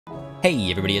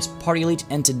Hey everybody, it's Party Elite,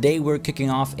 and today we're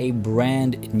kicking off a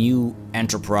brand new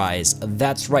enterprise.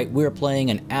 That's right, we're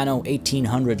playing an Anno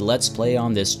 1800 Let's Play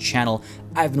on this channel.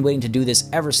 I've been waiting to do this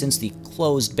ever since the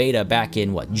closed beta back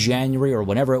in, January or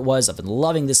whenever it was. I've been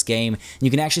loving this game. You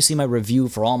can actually see my review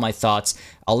for all my thoughts.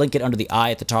 I'll link it under the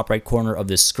eye at the top right corner of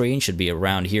this screen. Should be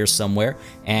around here somewhere.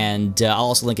 And I'll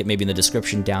also link it maybe in the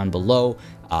description down below.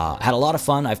 Had a lot of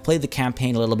fun. I've played the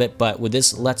campaign a little bit, but with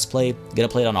this Let's Play, I'm going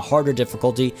to play it on a harder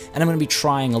difficulty, and I'm going to be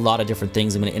trying a lot of different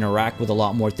things. I'm going to interact with a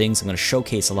lot more things. I'm going to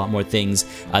showcase a lot more things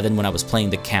than when I was playing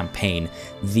the campaign.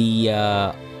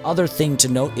 The other thing to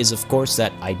note is, of course,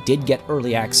 that I did get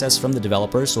early access from the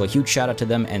developers, so a huge shout out to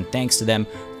them and thanks to them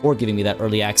for giving me that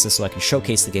early access so I can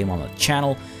showcase the game on the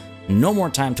channel. No more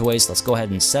time to waste, let's go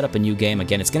ahead and set up a new game.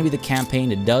 Again, it's going to be the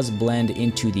campaign. It does blend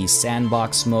into the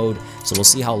sandbox mode, so we'll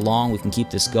see how long we can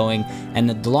keep this going. And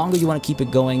the longer you want to keep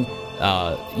it going,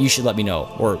 you should let me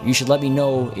know. Or you should let me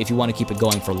know if you want to keep it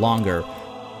going for longer,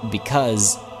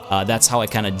 because that's how I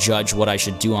kind of judge what I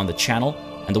should do on the channel.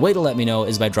 And the way to let me know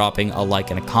is by dropping a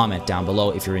like and a comment down below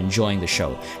if you're enjoying the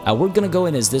show. We're going to go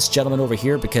in as this gentleman over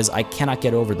here because I cannot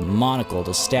get over the monocle,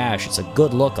 the stash. It's a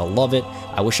good look. I love it.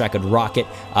 I wish I could rock it.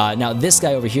 Now, this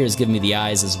guy over here is giving me the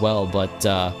eyes as well, but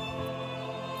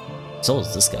so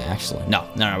is this guy, actually. No,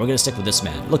 we're going to stick with this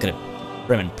man. Look at it.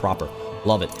 Prim and proper.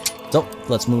 Love it. So,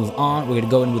 let's move on. We're going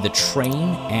to go in with the train,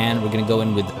 and we're going to go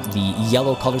in with the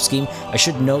yellow color scheme. I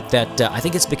should note that I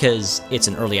think it's because it's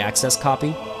an early access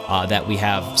copy that we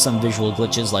have some visual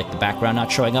glitches, like the background not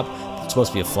showing up. It's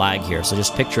supposed to be a flag here, so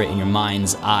just picture it in your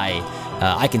mind's eye.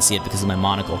 I can see it because of my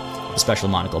monocle, the special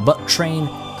monocle. But train,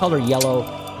 color yellow,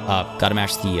 gotta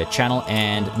match the channel,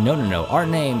 and no, our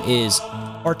name is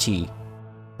Party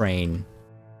Train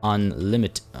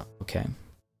Unlimited. Oh, okay,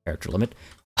 character limit.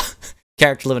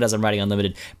 Character limit as I'm writing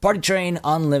unlimited. Party Train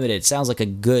Unlimited. Sounds like a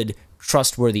good,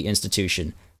 trustworthy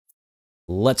institution.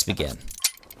 Let's begin.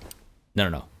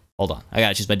 No. Hold on. I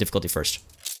gotta choose my difficulty first.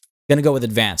 Gonna go with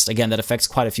advanced. Again, that affects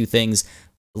quite a few things.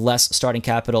 Less starting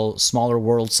capital, smaller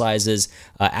world sizes,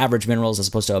 average minerals as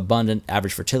opposed to abundant,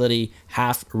 average fertility,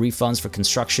 half refunds for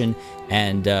construction,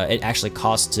 and it actually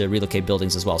costs to relocate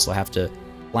buildings as well. So I have to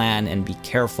plan and be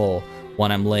careful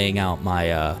when I'm laying out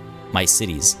my my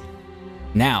cities.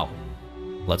 Now,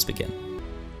 let's begin.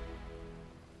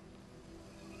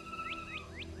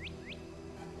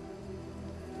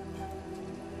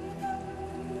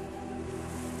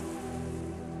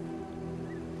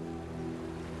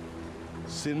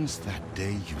 Since that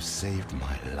day you saved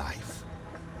my life,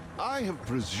 I have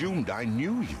presumed I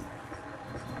knew you.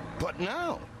 But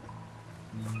now,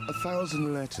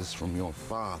 1,000 letters from your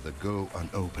father go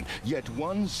unopened, yet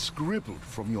one scribbled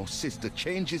from your sister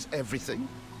changes everything.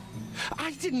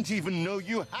 I didn't even know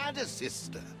you had a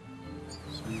sister.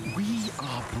 We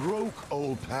are broke,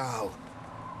 old pal.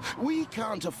 We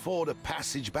can't afford a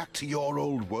passage back to your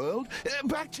old world,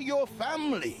 back to your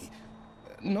family.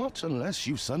 Not unless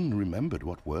you suddenly remembered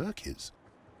what work is.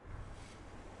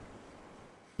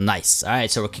 Nice. All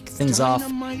right, so we'll kick things off.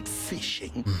 Dynamite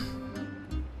fishing?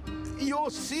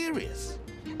 You're serious?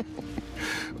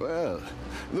 Well,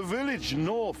 the village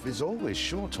north is always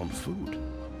short on food.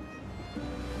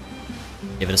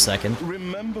 Give it a second.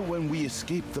 Remember when we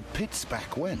escaped the pits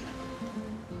back when?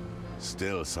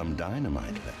 Still some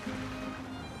dynamite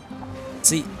left.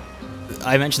 See,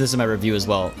 I mentioned this in my review as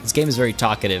well. This game is very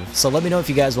talkative, so let me know if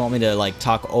you guys want me to like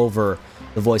talk over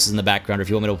the voices in the background, or if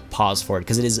you want me to pause for it,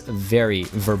 because it is very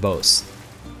verbose.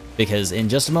 Because in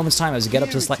just a moment's time, as you get up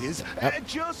to this,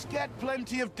 just get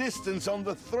plenty of distance on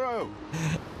the throw.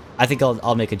 I think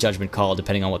I'll make a judgment call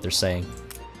depending on what they're saying.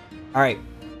 All right,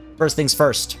 first things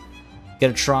first.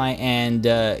 Gonna try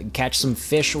and catch some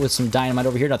fish with some dynamite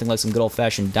over here. Nothing like some good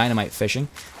old-fashioned dynamite fishing.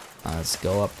 Let's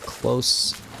go up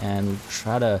close and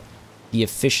try to be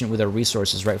efficient with our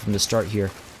resources right from the start here.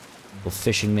 Little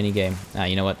fishing mini game.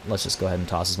 You know what? Let's just go ahead and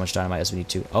toss as much dynamite as we need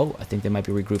to. Oh, I think they might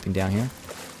be regrouping down here.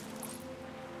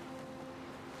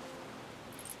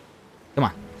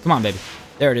 Come on, baby.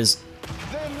 There it is.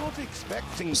 They're not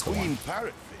expecting queen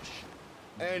parrotfish.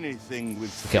 Anything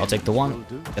with. Okay, I'll take the one.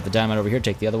 Got the dynamite over here.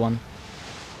 Take the other one.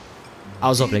 I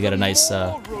was hoping to get a nice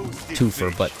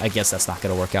twofer, but I guess that's not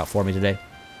gonna work out for me today.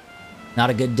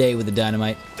 Not a good day with the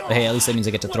dynamite. But hey, at least that means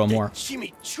I get to throw more.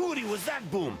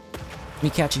 Me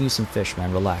catching you some fish,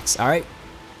 man. Relax. All right.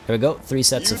 Here we go. 3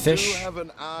 sets of fish. You do have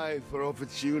an eye for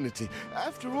opportunity.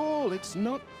 After all, it's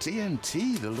not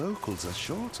TNT the locals are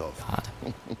short of. God.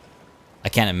 I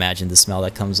can't imagine the smell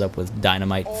that comes up with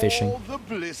dynamite fishing. All the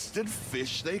blistered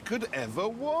fish they could ever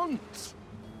want.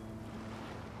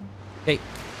 Hey.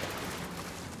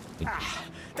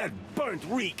 That burnt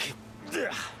reek.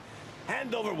 Ugh.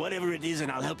 Hand over whatever it is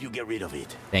and I'll help you get rid of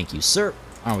it. Thank you, sir.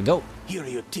 On we go. Here are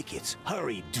your tickets.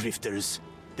 Hurry, drifters.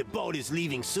 The boat is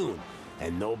leaving soon,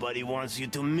 and nobody wants you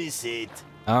to miss it.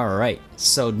 Alright,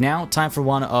 so now time for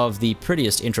one of the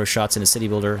prettiest intro shots in a city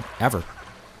builder ever.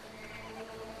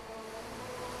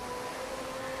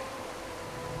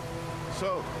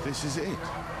 So, this is it.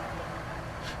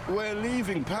 We're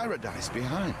leaving paradise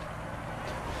behind.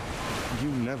 You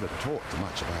never talked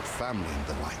much about family and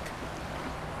the like.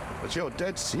 But you're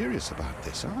dead serious about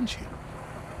this, aren't you?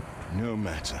 No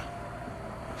matter.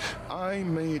 I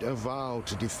made a vow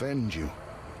to defend you.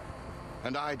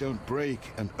 And I don't break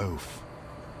an oath.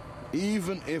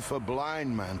 Even if a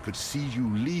blind man could see you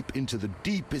leap into the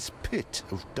deepest pit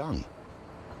of dung.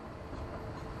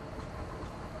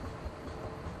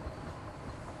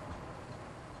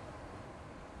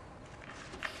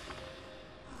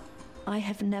 I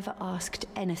have never asked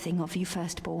anything of you,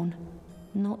 firstborn.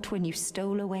 Not when you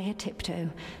stole away a tiptoe,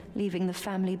 leaving the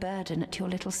family burden at your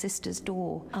little sister's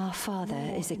door. Our father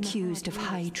is accused of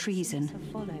high treason.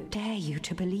 Dare you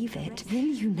to believe it? Will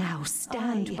you now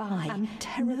stand by,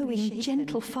 knowing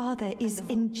gentle father is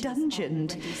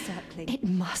indungeoned? It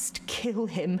must kill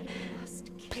him.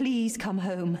 Please come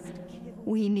home.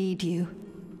 We need you.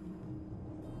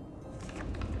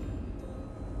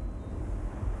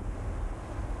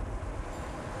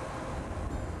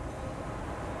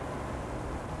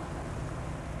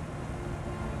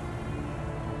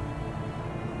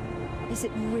 Is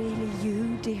it really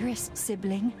you, dearest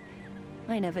sibling?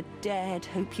 I never dared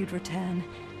hope you'd return.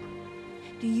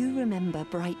 Do you remember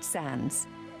Bright Sands?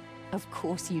 Of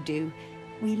course you do.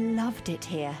 We loved it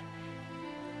here.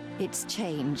 It's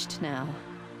changed now.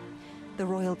 The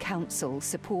Royal Council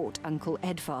support Uncle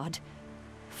Edvard.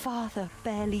 Father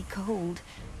barely cold,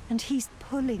 and he's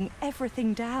pulling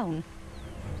everything down.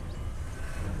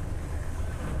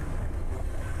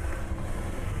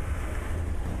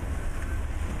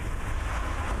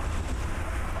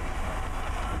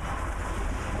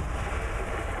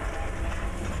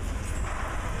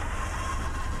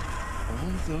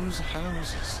 Those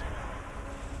houses.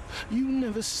 You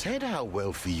never said how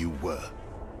wealthy you were.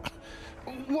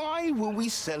 Why were we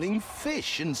selling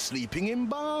fish and sleeping in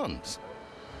barns?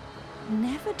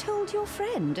 Never told your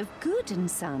friend of Good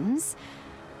and Sons?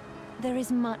 There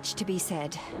is much to be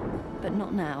said, but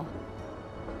not now.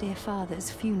 Dear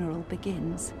father's funeral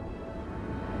begins.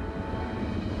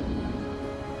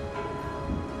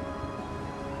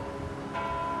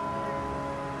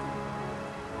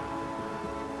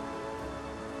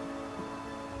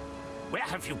 Where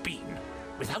have you been?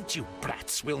 Without you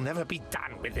brats, we'll never be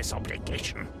done with this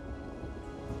obligation.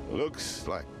 Looks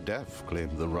like Death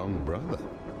claimed the wrong brother.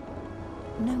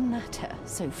 No matter,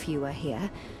 so few are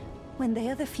here, when they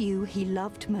are the few he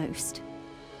loved most.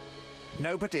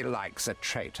 Nobody likes a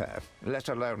traitor, let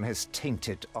alone his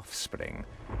tainted offspring.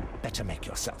 Better make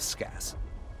yourself scarce.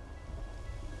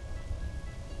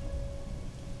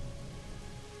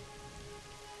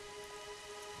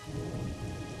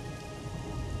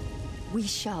 We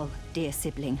shall, dear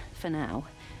sibling, for now.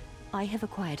 I have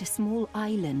acquired a small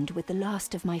island with the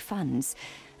last of my funds,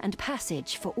 and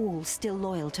passage for all still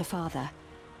loyal to father.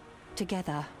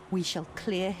 Together, we shall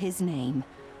clear his name,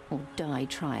 or die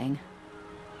trying.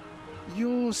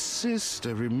 Your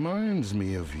sister reminds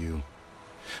me of you.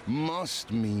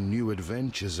 Must mean new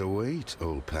adventures await,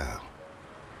 old pal.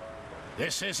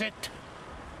 This is it.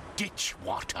 Ditch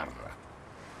water.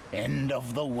 End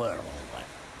of the world.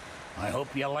 I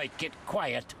hope you like it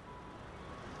quiet.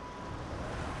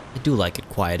 I do like it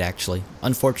quiet, actually.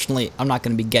 Unfortunately, I'm not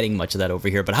going to be getting much of that over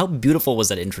here, but how beautiful was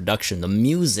that introduction? The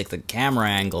music, the camera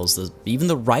angles, even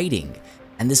the writing.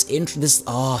 And this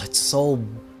oh, it's so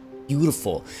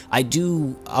beautiful. I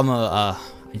do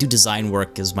design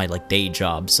work as my, like, day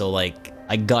job, so, like,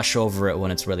 I gush over it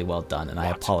when it's really well done, and I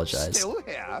apologize. Still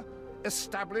here?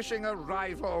 Establishing a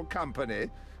rival company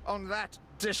on that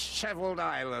disheveled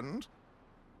island?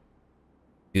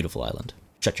 Beautiful island.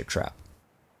 Shut your trap.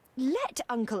 Let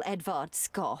Uncle Edvard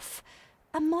scoff.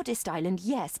 A modest island,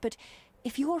 yes, but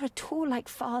if you're at all like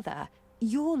father,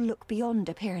 you'll look beyond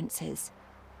appearances.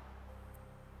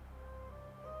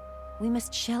 We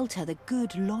must shelter the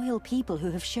good, loyal people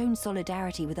who have shown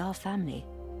solidarity with our family.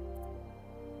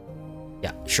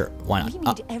 Yeah, sure. Why not? We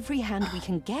need every hand we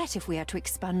can get if we are to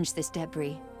expunge this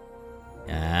debris.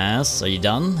 Yes. Are you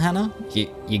done, Hannah?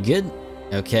 You good?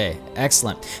 Okay,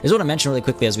 excellent. I just want to mention really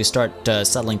quickly as we start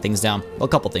settling things down, well, a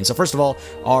couple things. So first of all,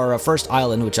 our first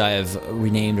island, which I have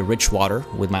renamed Richwater,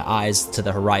 with my eyes to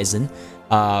the horizon,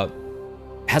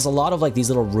 has a lot of like these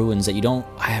little ruins that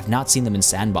I have not seen them in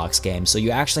sandbox games. So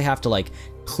you actually have to like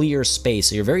clear space.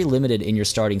 So you're very limited in your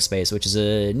starting space, which is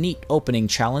a neat opening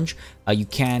challenge. You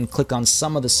can click on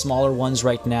some of the smaller ones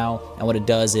right now, and what it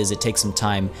does is it takes some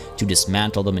time to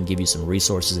dismantle them and give you some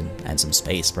resources and some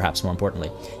space, perhaps more importantly.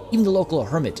 Even the local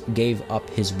hermit gave up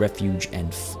his refuge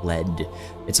and fled.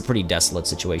 It's a pretty desolate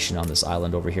situation on this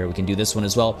island over here. We can do this one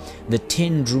as well. The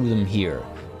tin drew them here.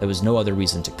 There was no other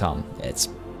reason to come. It's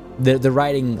the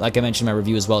writing, like I mentioned in my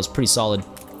review as well, is pretty solid.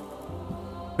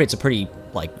 Creates a pretty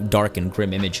like dark and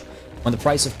grim image. When the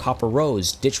price of copper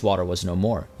rose, ditch water was no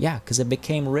more. Yeah, because it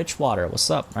became rich water.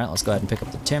 What's up? All right, let's go ahead and pick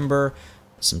up the timber.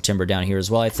 Some timber down here as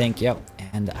well, I think. Yep.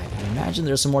 And I imagine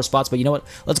there's some more spots, but you know what?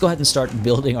 Let's go ahead and start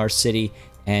building our city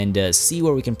and see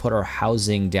where we can put our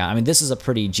housing down. I mean, this is a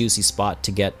pretty juicy spot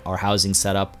to get our housing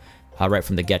set up right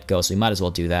from the get-go, so we might as well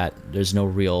do that. There's no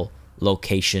real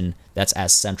location that's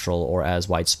as central or as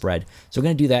widespread. So we're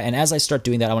going to do that, and as I start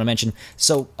doing that, I want to mention,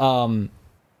 so,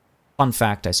 fun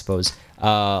fact, I suppose,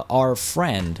 our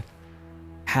friend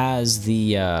has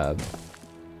the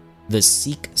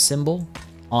Sikh symbol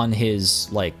on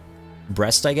his, like,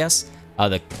 breast, I guess,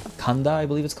 the Khanda, I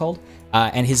believe it's called,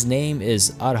 and his name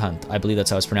is Arhant, I believe that's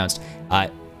how it's pronounced.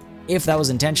 If that was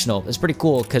intentional, it's pretty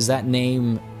cool, because that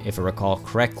name, if I recall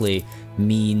correctly,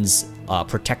 means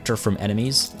protector from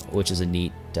enemies, which is a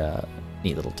neat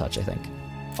little touch, I think.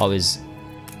 Always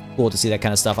cool to see that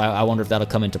kind of stuff. I wonder if that'll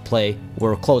come into play.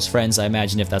 We're close friends. I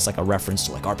imagine if that's like a reference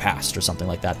to like our past or something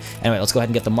like that. Anyway, let's go ahead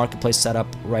and get the marketplace set up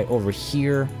right over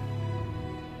here.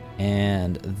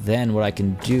 And then what I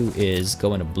can do is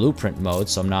go into blueprint mode,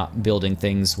 so I'm not building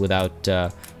things without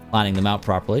planning them out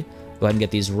properly. Go ahead and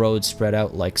get these roads spread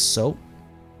out like so.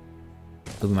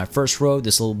 Will be my first road.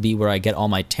 This will be where I get all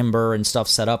my timber and stuff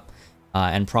set up,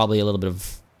 and probably a little bit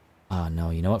of... no,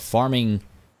 you know what? Farming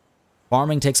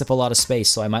takes up a lot of space,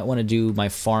 so I might want to do my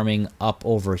farming up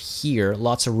over here.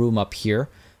 Lots of room up here,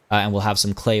 and we'll have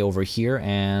some clay over here,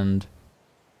 and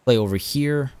clay over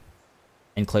here,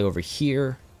 and clay over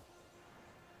here.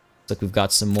 Looks like we've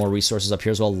got some more resources up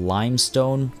here as well.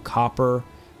 Limestone, copper,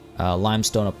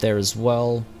 limestone up there as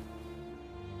well.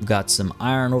 We've got some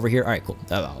iron over here. All right, cool.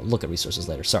 I'll look at resources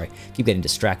later. Sorry, keep getting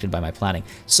distracted by my planning.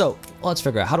 So let's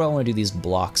figure out, how do I want to do these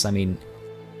blocks? I mean,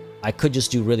 I could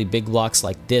just do really big blocks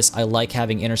like this. I like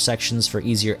having intersections for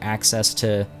easier access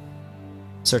to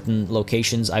certain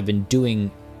locations. I've been doing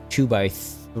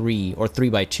 2x3 or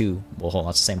 3x2. Well, hold on,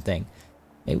 that's the same thing.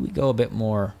 Maybe we go a bit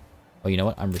more. Oh, you know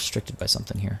what? I'm restricted by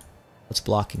something here. What's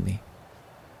blocking me?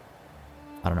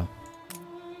 I don't know.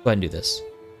 Go ahead and do this.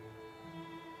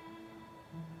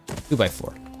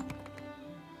 2x4.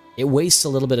 It wastes a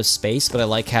little bit of space, but I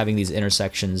like having these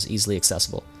intersections easily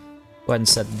accessible. Go ahead and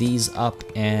set these up,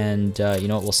 and you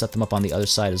know what, we'll set them up on the other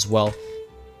side as well.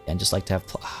 And just like to have...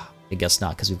 I guess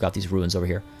not, because we've got these ruins over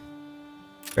here.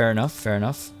 Fair enough, fair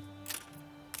enough.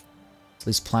 At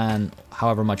least plan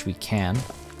however much we can.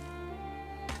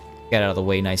 Get out of the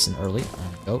way nice and early. There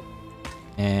we go.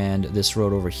 And this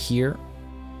road over here.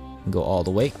 Go all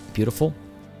the way. Beautiful.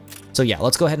 So yeah,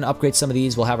 let's go ahead and upgrade some of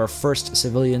these. We'll have our first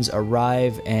civilians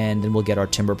arrive, and then we'll get our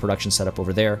timber production set up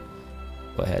over there.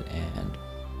 Go ahead and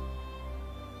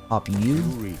pop you. You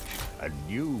reach a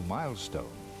new milestone.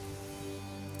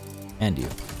 And you.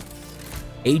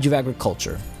 Age of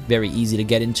Agriculture. Very easy to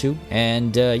get into.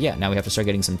 And yeah, now we have to start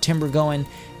getting some timber going.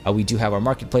 We do have our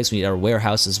marketplace. We need our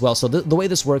warehouse as well. So the way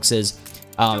this works is,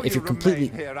 if you're completely...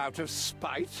 here out of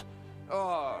spite?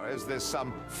 Or is this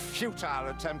some futile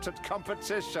attempt at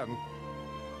competition?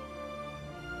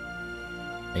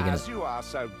 As you are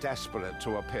so desperate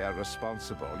to appear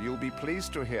responsible, you'll be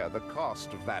pleased to hear the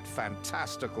cost of that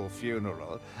fantastical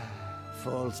funeral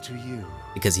falls to you.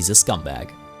 Because he's a scumbag.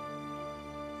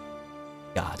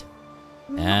 God.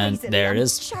 And there it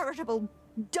is. Charitable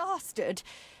dastard,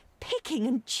 picking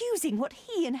and choosing what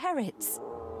he inherits.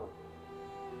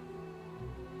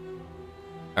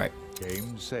 Alright,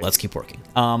 let's keep working.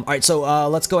 Alright, so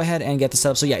let's go ahead and get this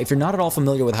set up. So yeah, if you're not at all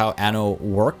familiar with how Anno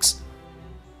works,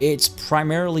 it's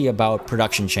primarily about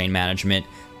production chain management,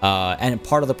 and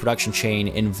part of the production chain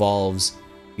involves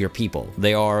your people.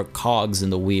 They are cogs in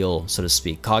the wheel, so to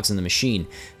speak, cogs in the machine.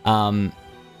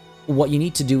 What you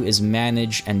need to do is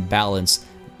manage and balance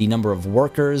the number of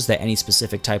workers that any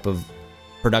specific type of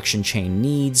production chain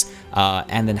needs,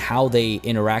 and then how they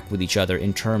interact with each other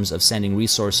in terms of sending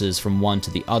resources from one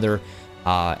to the other,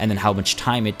 and then how much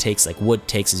time it takes. Like wood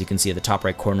takes, as you can see at the top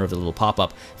right corner of the little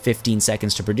pop-up, 15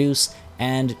 seconds to produce,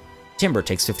 and timber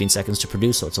takes 15 seconds to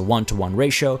produce, so it's a 1-to-1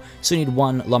 ratio. So you need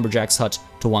 1 lumberjack's hut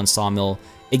to 1 sawmill.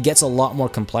 It gets a lot more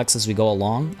complex as we go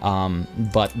along,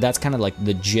 but that's kind of like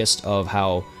the gist of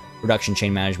how production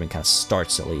chain management kind of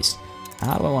starts, at least.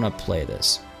 How do I want to play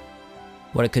this?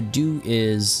 What I could do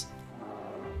is...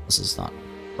 This is not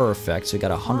perfect, so we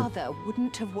got 100... Father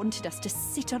wouldn't have wanted us to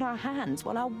sit on our hands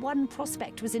while our one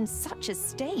prospect was in such a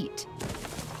state.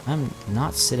 I'm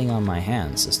not sitting on my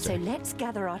hands, sister. So let's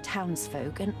gather our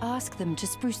townsfolk and ask them to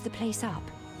spruce the place up.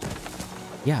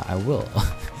 Yeah, I will.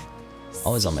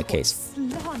 Always on my case.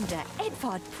 Slander,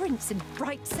 Edvard Prince and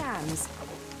Bright Sands.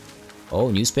 Oh,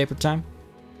 newspaper time?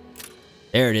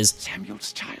 There it is.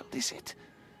 Samuel's child, is it?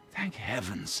 Thank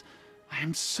heavens. I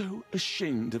am so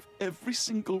ashamed of every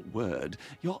single word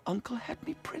your uncle had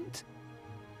me print.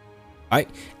 Alright,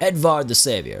 Edvard the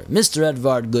Savior. Mr.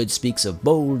 Edvard Good speaks of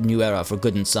bold new era for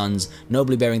Good and Sons,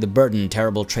 nobly bearing the burden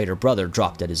terrible traitor brother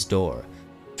dropped at his door.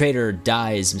 Traitor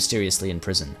dies mysteriously in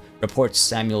prison. Reports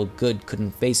Samuel Good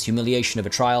couldn't face humiliation of a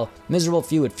trial. Miserable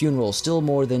few at funeral, still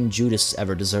more than Judas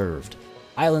ever deserved.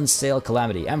 Island sale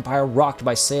calamity. Empire rocked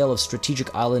by sale of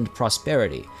strategic island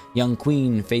prosperity. Young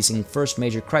queen facing first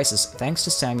major crisis thanks to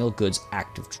Samuel Good's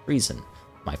act of treason.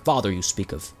 My father you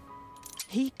speak of.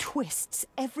 He twists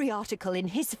every article in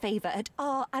his favor at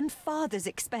our and father's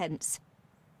expense.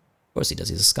 Of course he does.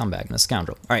 He's a scumbag and a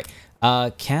scoundrel. Alright,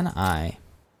 can I...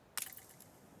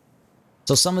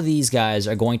 So some of these guys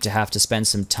are going to have to spend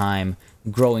some time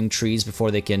growing trees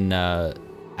before they can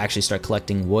actually start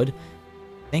collecting wood.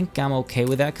 I think I'm okay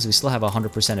with that because we still have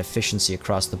 100% efficiency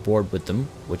across the board with them,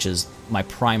 which is my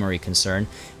primary concern.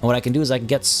 And what I can do is I can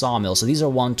get sawmills. So these are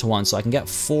 1-to-1, so I can get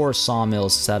 4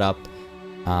 sawmills set up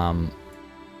like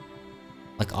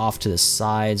off to the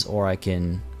sides, or I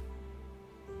can...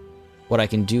 What I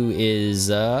can do is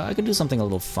I could do something a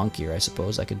little funkier, I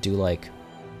suppose. I could do like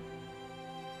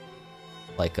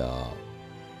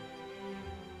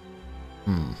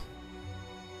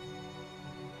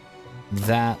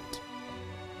that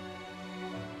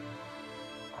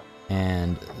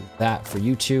and that for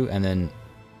you two, and then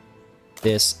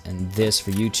this and this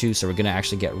for you two. So we're gonna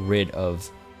actually get rid of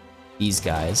these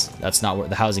guys. That's not where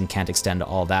the housing can't extend to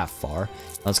all that far.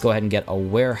 Let's go ahead and get a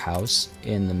warehouse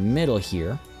in the middle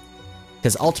here,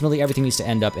 because ultimately everything needs to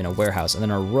end up in a warehouse. And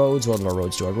then our roads, what will our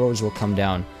roads do? Our roads will come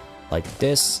down like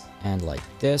this and like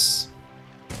this.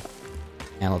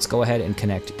 And let's go ahead and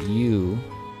connect you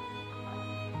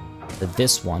to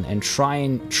this one and try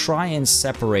and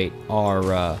separate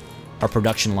our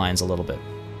production lines a little bit,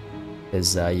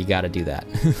 because you got to do that.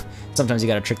 Sometimes you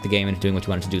got to trick the game into doing what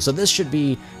you want it to do. So this should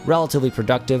be relatively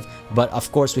productive, but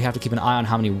of course we have to keep an eye on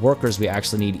how many workers we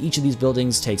actually need. Each of these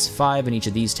buildings takes 5 and each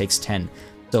of these takes 10.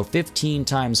 So 15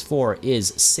 times 4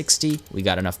 is 60. We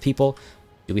got enough people.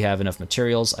 Do we have enough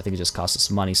materials? I think it just costs us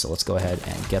money, so let's go ahead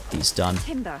and get these done.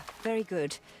 Timber, very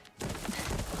good.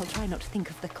 I'll try not to think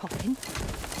of the coffin.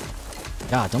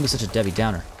 God, don't be such a Debbie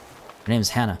Downer. Her name's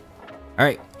Hannah.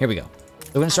 Alright, here we go.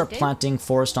 We're going to start planting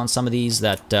forest on some of these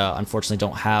that unfortunately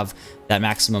don't have that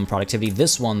maximum productivity.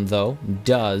 This one, though,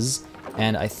 does,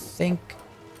 and I think,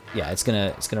 yeah, it's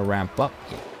gonna ramp up.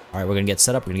 Yeah. Alright, we're going to get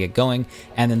set up, we're going to get going,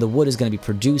 and then the wood is going to be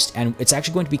produced, and it's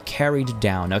actually going to be carried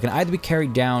down. Now, it can either be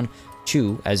carried down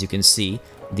to, as you can see,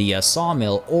 the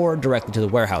sawmill, or directly to the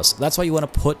warehouse. That's why you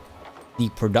want to put the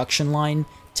production line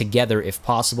together if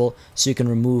possible, so you can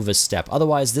remove a step.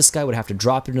 Otherwise, this guy would have to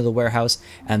drop it into the warehouse,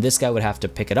 and this guy would have to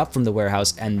pick it up from the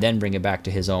warehouse and then bring it back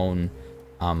to his own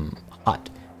hut,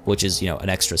 which is, you know, an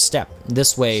extra step.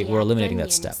 This way, we're eliminating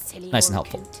that step. Nice and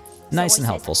helpful. Nice and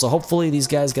helpful. So hopefully these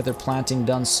guys get their planting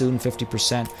done soon,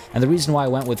 50%. And the reason why I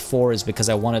went with 4 is because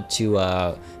I wanted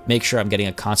to make sure I'm getting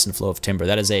a constant flow of timber.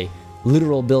 That is a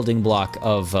literal building block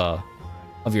of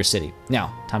your city.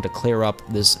 Now, time to clear up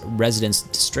this residence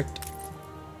district.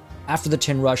 After the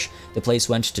tin rush, the place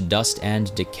went to dust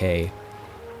and decay.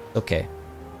 Okay,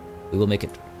 we will make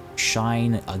it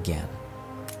shine again.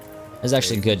 It's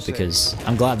actually good because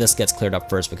I'm glad this gets cleared up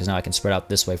first, because now I can spread out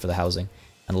this way for the housing.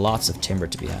 And lots of timber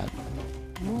to be had.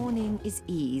 Mourning is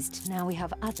eased. Now we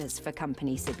have others for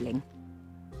company, sibling.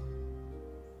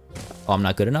 Oh, I'm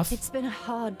not good enough? It's been a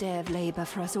hard day of labor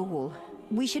for us all.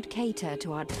 We should cater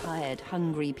to our tired,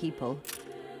 hungry people.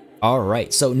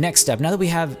 Alright, so next step. Now that we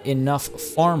have enough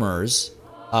farmers,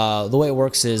 the way it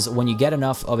works is when you get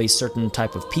enough of a certain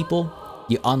type of people,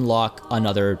 you unlock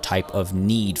another type of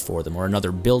need for them, or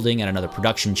another building and another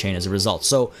production chain as a result.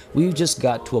 So we've just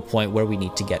got to a point where we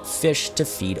need to get fish to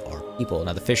feed our people.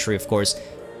 Now the fishery, of course,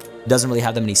 doesn't really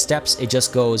have that many steps. It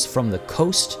just goes from the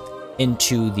coast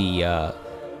into the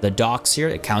docks here.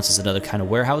 It counts as another kind of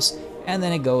warehouse, and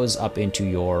then it goes up into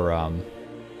your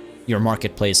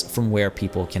marketplace from where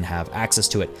people can have access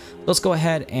to it. Let's go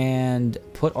ahead and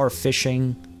put our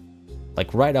fishing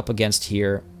like right up against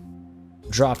here.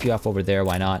 Drop you off over there,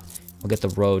 why not? We'll get the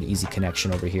road, easy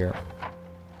connection over here.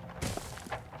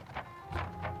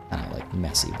 Kind of like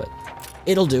messy, but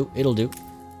It'll do, it'll do.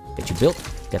 Get you built,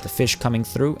 get the fish coming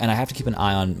through, and I have to keep an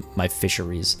eye on my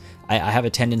fisheries. I have a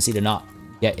tendency to not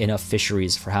get enough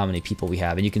fisheries for how many people we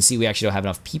have, and you can see we actually don't have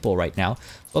enough people right now.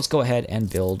 So let's go ahead and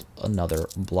build another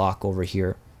block over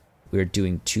here. We're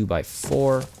doing 2 by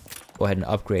 4. Go ahead and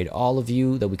upgrade all of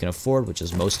you that we can afford, which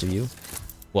is most of you.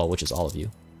 Well, which is all of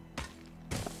you.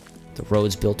 The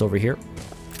road's built over here.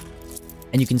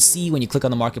 And you can see when you click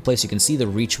on the marketplace, you can see the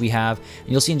reach we have. And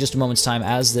you'll see in just a moment's time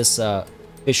as this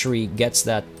fishery gets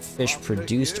that fish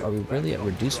produced. Are we really at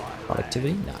reduced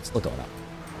productivity? No, it's still going up.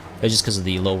 It's just because of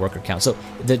the low worker count. So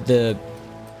the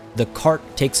cart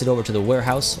takes it over to the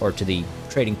warehouse or to the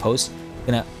trading post.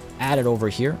 Gonna add it over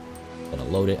here. Gonna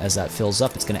load it as that fills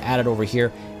up. It's gonna add it over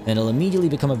here, and it'll immediately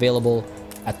become available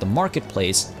at the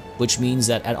marketplace, which means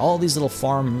that at all these little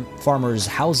farmers'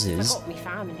 houses,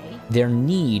 their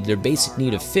basic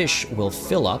need of fish will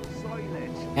fill up,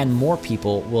 and more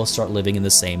people will start living in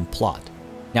the same plot.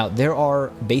 Now, there are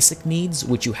basic needs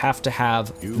which you have to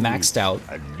have maxed out.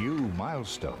 A new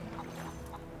milestone.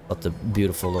 Let the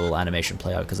beautiful little animation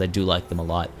play out because I do like them a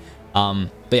lot. But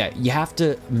yeah, you have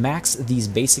to max these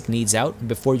basic needs out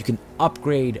before you can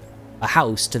upgrade a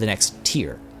house to the next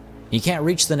tier. You can't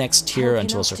reach the next tier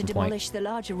until a certain point. Demolish the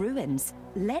larger ruins.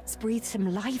 Let's breathe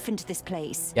some life into this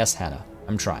place. Yes, Hannah,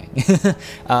 I'm trying.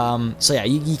 So yeah,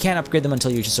 you can't upgrade them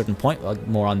until you reach a certain point.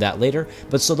 More on that later.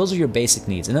 But so those are your basic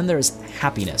needs. And then there's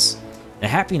happiness. And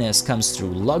happiness comes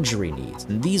through luxury needs.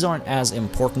 And these aren't as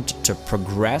important to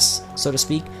progress, so to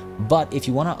speak. But if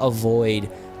you want to avoid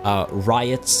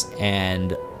riots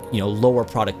and lower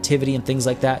productivity and things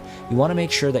like that, you want to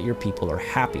make sure that your people are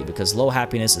happy, because low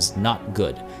happiness is not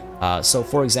good. So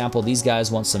for example, these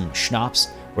guys want some schnapps.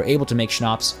 We're able to make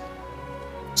schnapps,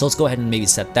 so let's go ahead and maybe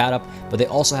set that up. But they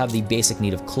also have the basic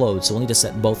need of clothes, so we'll need to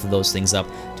set both of those things up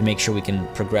to make sure we can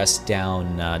progress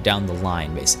down the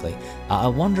line, basically. I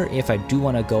wonder if I do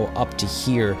want to go up to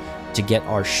here to get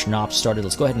our schnapps started.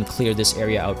 Let's go ahead and clear this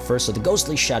area out first. So the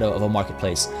ghostly shadow of a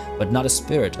marketplace, but not a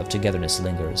spirit of togetherness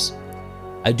lingers.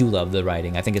 I do love the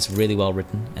writing. I think it's really well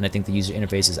written, and I think the user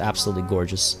interface is absolutely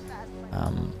gorgeous.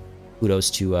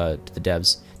 Kudos to the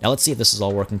devs. Now let's see if this is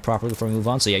all working properly before we move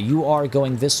on. So yeah, you are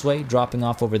going this way, dropping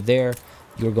off over there.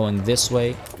 You're going this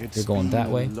way. You're going that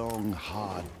way. It's been a long,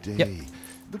 hard day. Yep.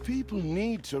 The people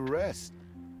need to rest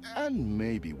and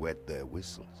maybe wet their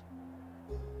whistles.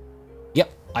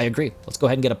 Yep, I agree. Let's go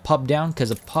ahead and get a pub down,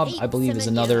 because a pub, I believe, is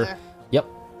another, yep,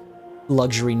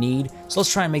 luxury need. So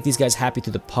let's try and make these guys happy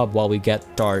through the pub while we get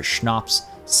our schnapps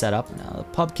set up. Now the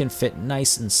pub can fit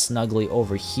nice and snugly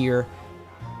over here.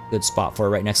 Good spot for it,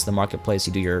 right next to the marketplace.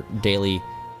 You do your daily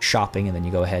shopping, and then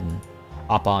you go ahead and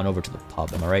hop on over to the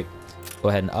pub. Am I right? Go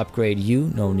ahead and upgrade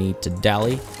you. No need to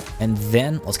dally. And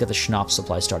then let's get the schnapps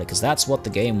supply started, because that's what the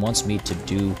game wants me to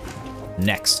do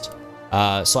next.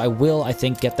 So I will, I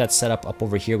think, get that set up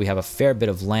over here. We have a fair bit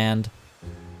of land.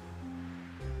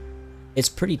 It's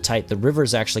pretty tight. The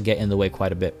rivers actually get in the way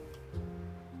quite a bit.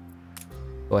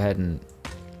 Go ahead and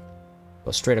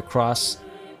go straight across.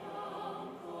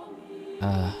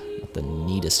 Not the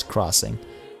neatest crossing.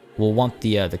 We'll want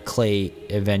the clay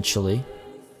eventually.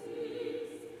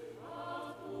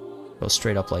 Go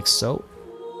straight up like so.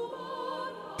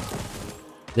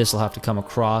 This will have to come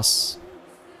across.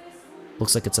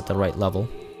 Looks like it's at the right level.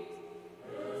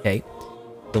 Okay.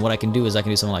 Then what I can do is I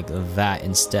can do something like that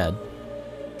instead.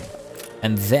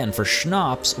 And then for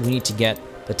schnapps, we need to get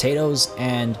potatoes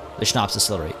and the schnapps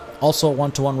distillery. Also a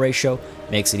 1-to-1 ratio,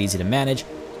 makes it easy to manage.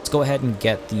 Let's go ahead and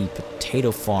get the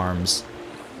potato farms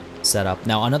set up.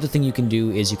 Now, another thing you can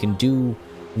do is you can do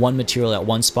one material at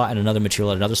one spot and another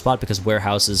material at another spot, because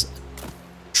warehouses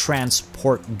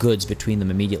transport goods between them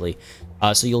immediately.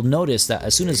 So you'll notice that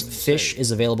as soon as fish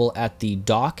is available at the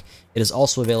dock, it is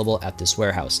also available at this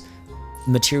warehouse.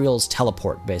 Materials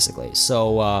teleport, basically.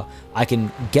 So I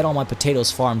can get all my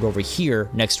potatoes farmed over here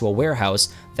next to a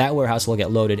warehouse. That warehouse will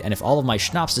get loaded, and if all of my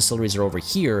schnapps distilleries are over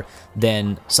here,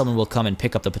 then someone will come and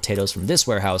pick up the potatoes from this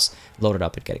warehouse, load it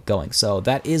up, and get it going. So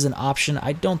that is an option.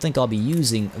 I don't think I'll be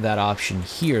using that option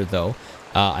here, though.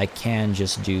 I can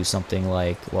just do something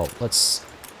like, well, let's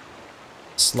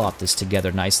slot this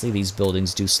together nicely. These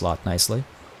buildings do slot nicely.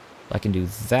 I can do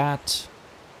that.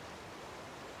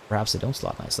 Perhaps they don't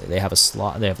slot nicely. They have a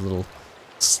slot. They have a little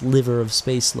sliver of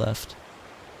space left,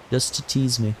 just to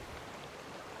tease me.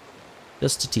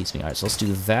 Just to tease me. All right, so let's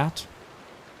do that,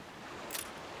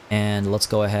 and let's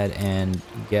go ahead and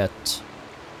get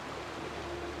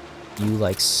you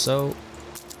like so.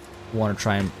 Want to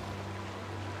try and,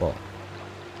 well,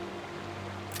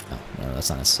 no, that's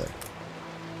not necessary.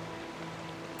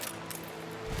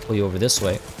 Pull you over this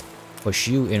way. push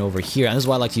you in over here. And this is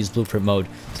why I like to use blueprint mode,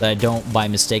 so that I don't, by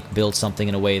mistake, build something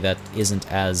in a way that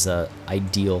isn't as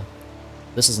ideal.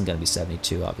 This isn't going to be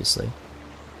 72, obviously.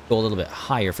 Go a little bit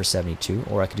higher for 72,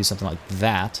 or I could do something like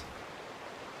that.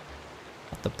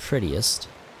 Not the prettiest.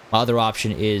 My other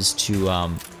option is to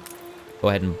go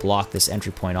ahead and block this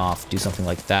entry point off, do something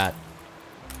like that.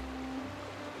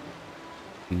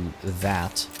 Do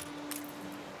that.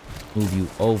 Move you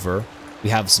over. We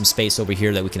have some space over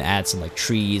here that we can add some like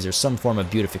trees or some form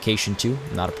of beautification to,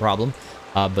 not a problem.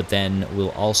 But then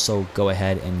we'll also go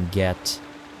ahead and get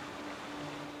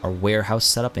our warehouse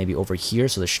set up maybe over here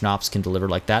so the schnapps can deliver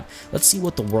like that. Let's see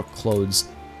what the workloads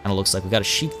kind of looks like. We got a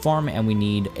sheep farm and we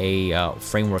need a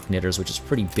framework knitters, which is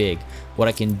pretty big. What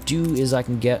I can do is I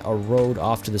can get a road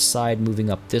off to the side moving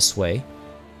up this way.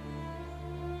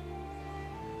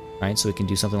 Right, so we can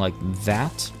do something like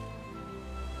that.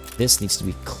 This needs to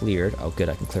be cleared. Oh, good,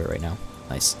 I can clear it right now.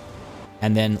 Nice.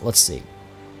 And then, let's see.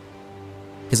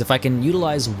 Because if I can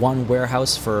utilize one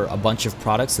warehouse for a bunch of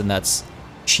products, then that's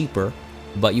cheaper.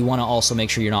 But you want to also make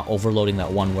sure you're not overloading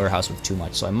that one warehouse with too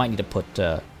much. So I might need to put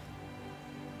the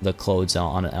clothes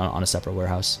on a separate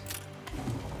warehouse.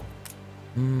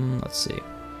 Let's see.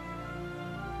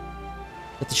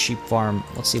 Get the sheep farm.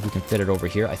 Let's see if we can fit it over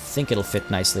here. I think it'll fit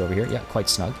nicely over here. Yeah, quite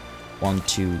snug. 1,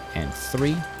 2, and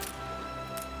 3.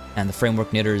 And the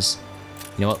framework knitters,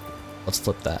 you know what? Let's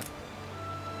flip that.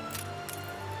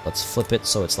 Let's flip it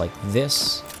so it's like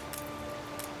this.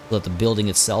 So that the building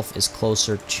itself is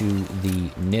closer to the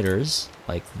knitters,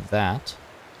 like that.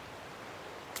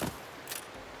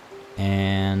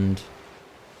 And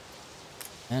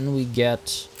we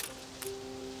get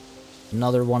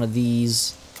another one of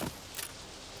these.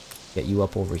 Get you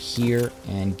up over here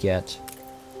and get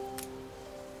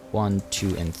 1,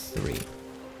 2, and 3.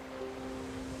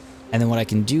 And then what I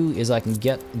can do is I can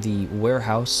get the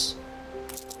warehouse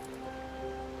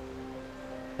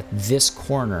at this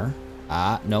corner.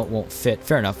 No, it won't fit.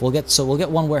 Fair enough. We'll get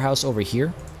one warehouse over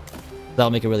here. That'll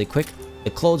make it really quick. The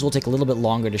clothes will take a little bit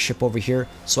longer to ship over here,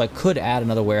 so I could add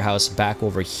another warehouse back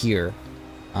over here.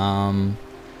 If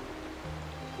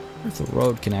the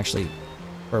road can actually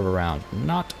curve around.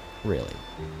 Not really.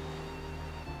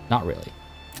 Not really.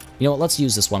 You know what, let's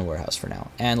use this one warehouse for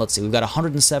now. And let's see, we've got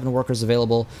 107 workers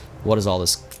available. What does all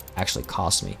this actually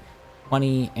cost me?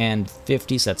 20 and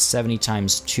 50, so that's 70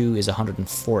 times 2 is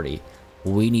 140.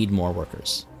 We need more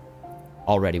workers.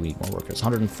 Already we need more workers.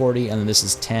 140, and then this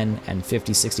is 10 and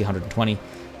 50, 60, 120.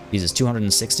 These is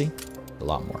 260. A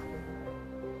lot more.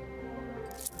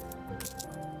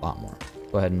 A lot more.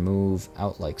 Go ahead and move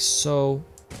out like so.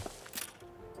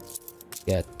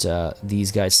 Get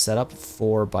these guys set up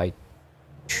 4 by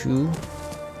 2.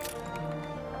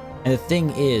 And the thing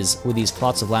is, with these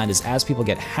plots of land, is as people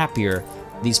get happier,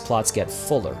 these plots get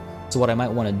fuller. So what I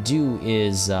might want to do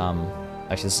is,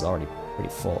 actually this is already pretty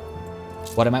full.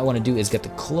 What I might want to do is get the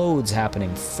clothes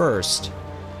happening first.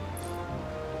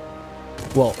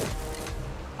 Well,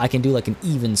 I can do like an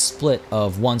even split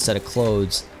of one set of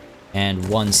clothes and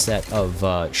one set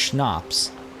of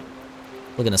schnapps.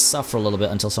 We're going to suffer a little bit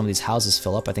until some of these houses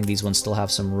fill up. I think these ones still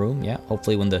have some room. Yeah,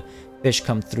 hopefully when the fish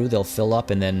come through, they'll fill up,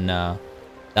 and then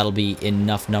that'll be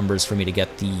enough numbers for me to get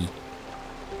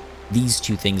these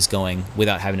two things going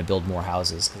without having to build more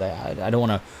houses. Because I don't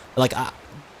want to... Like,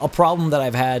 a problem that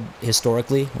I've had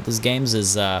historically with these games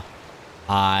is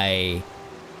I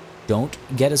don't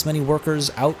get as many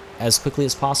workers out as quickly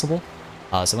as possible.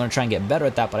 So I'm going to try and get better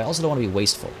at that, but I also don't want to be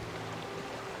wasteful.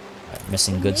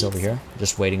 Missing goods over here.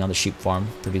 Just waiting on the sheep farm,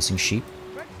 producing sheep.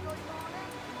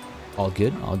 All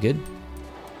good, all good.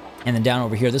 And then down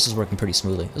over here, this is working pretty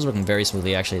smoothly. This is working very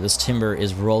smoothly, actually. This timber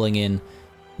is rolling in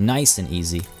nice and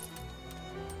easy.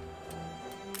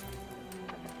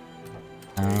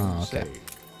 Oh, okay.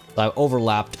 So I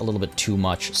overlapped a little bit too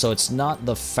much, so it's not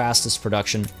the fastest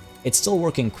production. It's still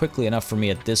working quickly enough for me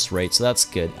at this rate, so that's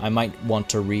good. I might want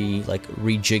to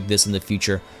rejig this in the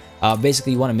future.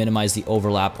 Basically, you want to minimize the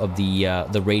overlap of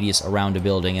the radius around a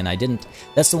building, and I didn't.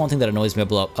 That's the one thing that annoys me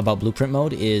about blueprint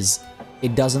mode is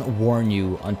it doesn't warn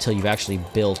you until you've actually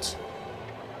built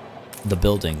the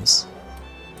buildings,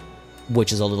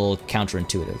 which is a little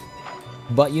counterintuitive.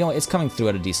 But you know, it's coming through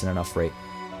at a decent enough rate.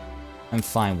 I'm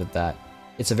fine with that.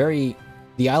 It's a very...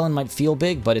 The island might feel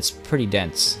big, but it's pretty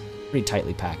dense, pretty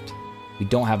tightly packed. We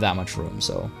don't have that much room,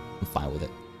 so I'm fine with it.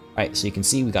 Alright, so you can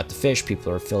see we got the fish.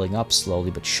 People are filling up slowly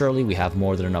but surely. We have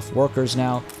more than enough workers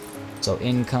now. So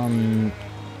in come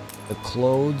the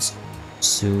clothes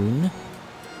soon.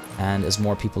 And as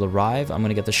more people arrive, I'm going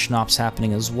to get the schnapps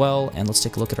happening as well. And let's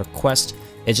take a look at our quest.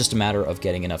 It's just a matter of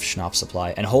getting enough schnapp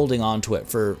supply and holding on to it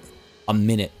for a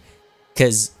minute.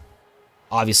 Because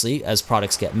obviously, as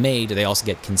products get made, they also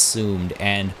get consumed,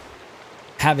 and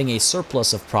having a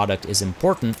surplus of product is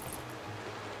important,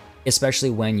 especially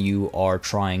when you are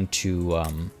trying to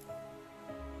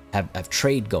have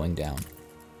trade going down,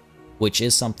 which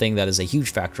is something that is a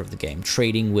huge factor of the game.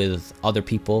 Trading with other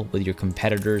people, with your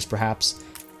competitors perhaps,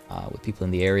 with people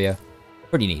in the area.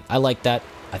 Pretty neat. I like that.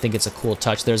 I think it's a cool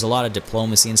touch. There's a lot of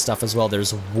diplomacy and stuff as well.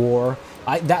 There's war.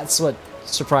 That's what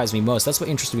surprised me most. That's what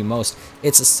interested me most.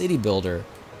 It's a city builder,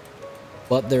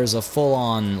 but there's a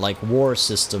full-on like war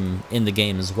system in the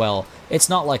game as well. It's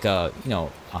not like a, you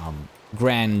know,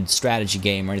 grand strategy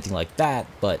game or anything like that,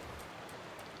 but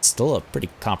it's still a pretty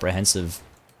comprehensive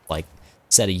like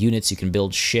set of units. You can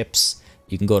build ships.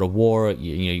 You can go to war.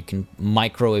 You know, you can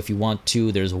micro if you want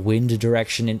to. There's wind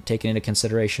direction taken into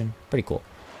consideration. Pretty cool.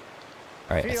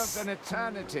 All right. Feels an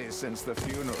eternity since the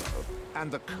funeral,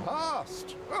 and the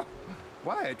cost. Oh,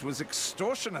 why, it was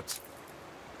extortionate.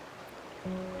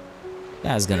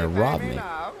 Guy's gonna rob me.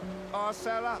 Now, or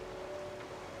sell up.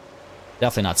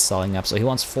 Definitely not selling up. So he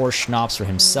wants 4 schnapps for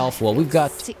himself. Well, we've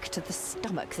got. Sick to the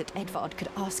stomach that Edvard could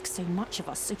ask so much of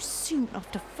us so soon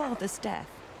after father's death.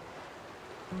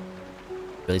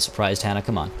 Really surprised, Hannah.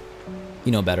 Come on,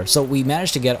 you know better. So we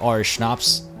managed to get our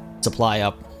schnapps supply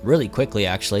up really quickly,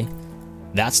 actually.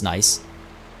 That's nice.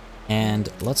 And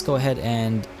let's go ahead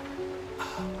and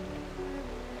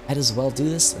might as well do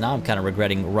this. Now I'm kind of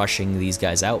regretting rushing these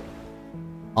guys out.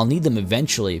 I'll need them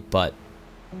eventually, but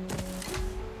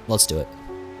let's do it.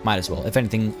 Might as well. If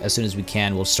anything, as soon as we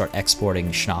can, we'll start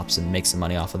exporting schnapps and make some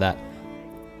money off of that.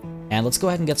 And let's go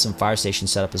ahead and get some fire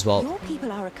stations set up as well. Your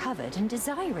people are recovered and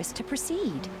desirous to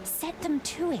proceed. Set them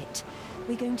to it.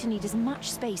 We're going to need as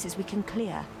much space as we can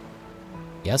clear.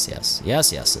 Yes, yes.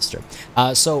 Yes, yes, sister.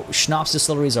 So, schnapps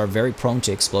distilleries are very prone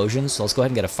to explosions, so let's go ahead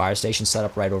and get a fire station set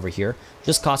up right over here.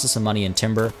 Just cost us some money in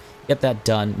timber. Get that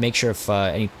done. Make sure if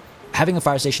having a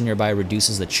fire station nearby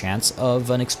reduces the chance of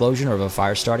an explosion or of a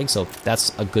fire starting, so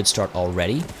that's a good start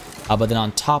already. But then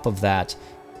on top of that,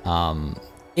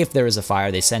 if there is a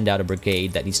fire, they send out a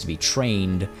brigade that needs to be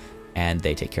trained, and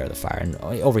they take care of the fire. And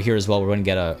over here as well, we're going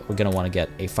to want to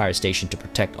get a fire station to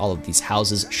protect all of these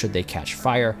houses should they catch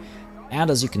fire. And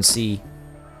as you can see,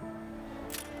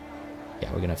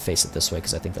 yeah, we're going to face it this way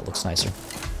because I think that looks nicer.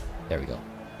 There we go.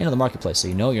 Into the marketplace, so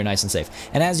you know you're nice and safe.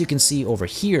 And as you can see over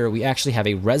here, we actually have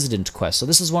a resident quest. So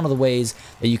this is one of the ways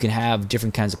that you can have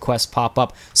different kinds of quests pop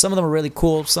up. Some of them are really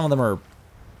cool. Some of them are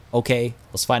okay.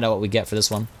 Let's find out what we get for this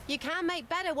one. You can make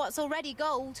better what's already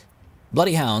gold.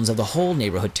 Bloody hounds have the whole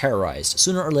neighborhood terrorized.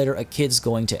 Sooner or later, a kid's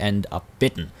going to end up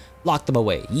bitten. Lock them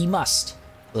away. Ye must.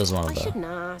 This is one of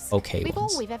the okay We've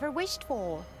ones. all we've ever wished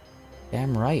for.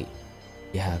 Damn right.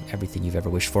 You have everything you've ever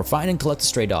wished for. Find and collect the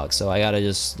stray dogs. So I gotta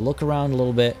just look around a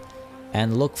little bit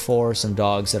and look for some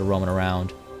dogs that are roaming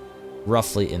around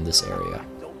roughly in this area.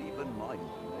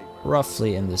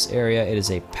 Roughly in this area. It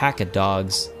is a pack of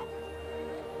dogs.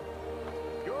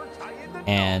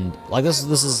 And like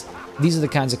these are the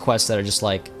kinds of quests that are just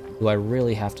like, do I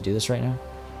really have to do this right now?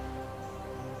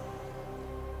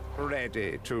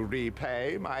 Ready to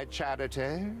repay my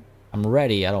charity? I'm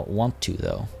ready. I don't want to,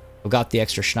 though. I've got the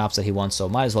extra schnapps that he wants, so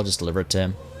might as well just deliver it to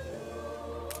him.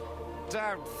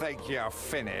 Don't think you're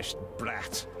finished,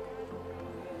 brat.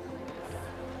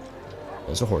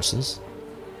 Those are horses.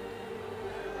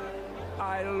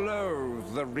 I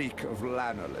loathe the reek of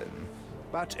lanolin,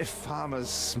 but if farmers'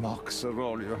 smocks are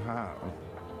all you have...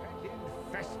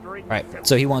 Alright,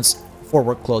 so he wants 4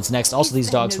 work clothes next. Also, these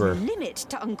dogs were... limit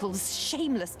to Uncle's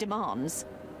shameless demands.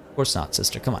 Of course not,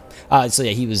 sister. Come on. So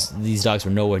yeah, these dogs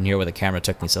were nowhere near where the camera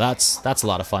took me, so that's a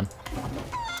lot of fun.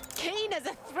 Keen as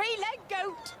a 3-legged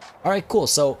goat. Alright, cool.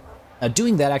 So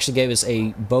doing that actually gave us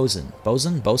a bosun.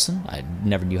 Bosun? I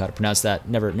never knew how to pronounce that.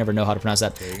 Never know how to pronounce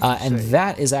that. And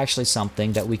that is actually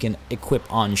something that we can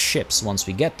equip on ships once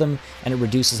we get them, and it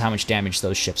reduces how much damage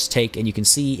those ships take. And you can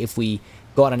see if we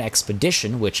go on an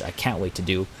expedition, which I can't wait to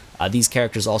do, these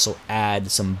characters also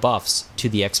add some buffs to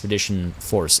the expedition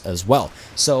force as well.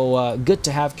 So good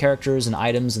to have characters and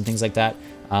items and things like that.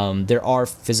 There are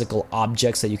physical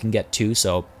objects that you can get too,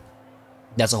 so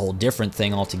that's a whole different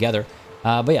thing altogether.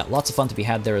 But yeah, lots of fun to be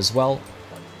had there as well.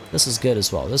 This is good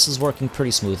as well. This is working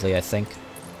pretty smoothly, I think.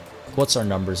 What's our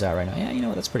numbers at right now? Yeah, you know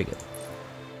what? That's pretty good.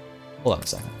 Hold on a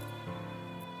second.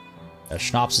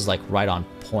 Schnapps is like right on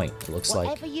point, it looks like.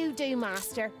 Whatever you do,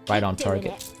 master. Right on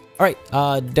target.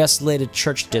 Alright, Desolated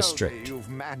Church District. You've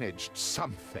managed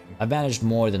something. I've managed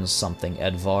more than something,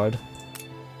 Edvard.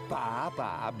 Ba,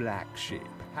 black sheep.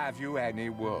 Have you any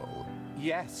wool?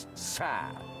 Yes, sir.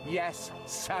 Yes,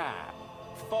 sir.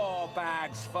 4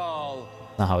 bags full.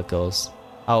 Not how it goes.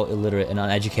 How illiterate and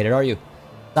uneducated are you?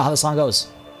 Not how the song goes.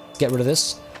 Let's get rid of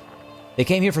this. They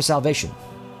came here for salvation.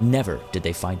 Never did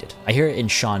they find it. I hear it in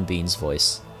Sean Bean's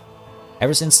voice.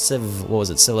 Ever since, what was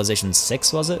it, Civilization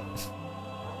 6, was it?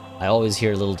 I always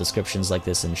hear little descriptions like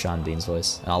this in Sean Bean's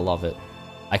voice, and I'll love it.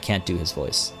 I can't do his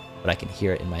voice, but I can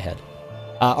hear it in my head.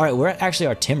 Alright, we're at actually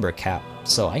our timber cap,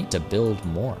 so I need to build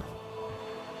more.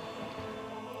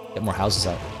 Get more houses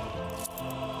out.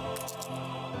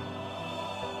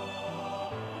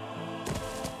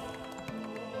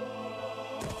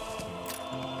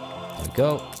 There we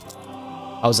go.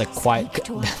 I was like quiet.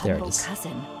 There it is.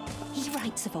 Cousin. He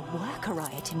writes of a worker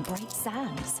riot in Bright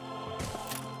Sands.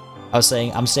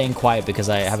 I'm staying quiet because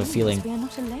I have a feeling we are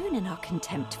not alone in our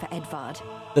contempt for Edvard.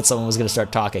 that someone was going to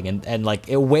start talking, and like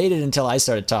it waited until I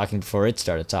started talking before it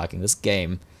started talking. This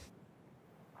game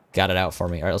got it out for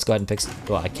me. All right, let's go ahead and pick.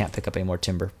 Well, I can't pick up any more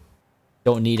timber.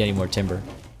 Don't need any more timber.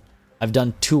 I've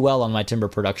done too well on my timber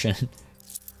production.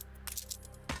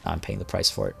 I'm paying the price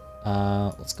for it.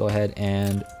 Let's go ahead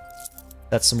and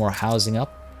set some more housing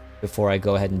up before I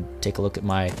go ahead and take a look at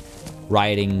my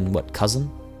rioting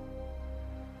cousin.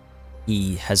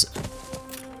 He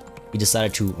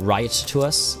decided to riot to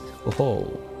us.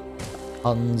 Oh,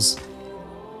 Huns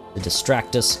to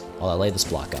distract us while I lay this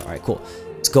block out. All right, cool.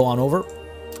 Let's go on over.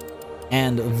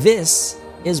 And this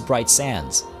is Bright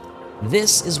Sands.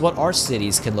 This is what our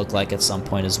cities can look like at some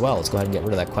point as well. Let's go ahead and get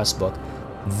rid of that quest book.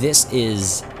 This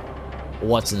is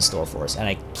what's in store for us, and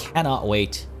I cannot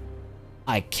wait.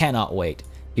 I cannot wait.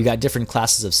 You got different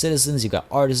classes of citizens. You've got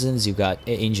artisans. You've got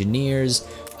engineers.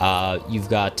 You've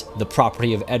got the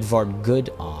property of Edvard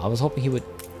Good. Oh, I was hoping he would.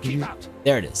 Keep out.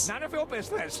 There it is. None of your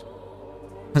business.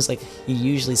 It's like he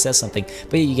usually says something,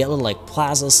 but you get little like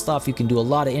plaza stuff. You can do a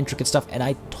lot of intricate stuff, and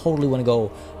I totally want to go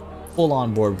full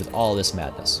on board with all this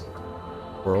madness.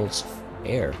 World's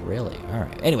Fair, really? All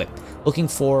right. Anyway, looking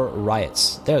for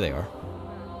riots. There they are.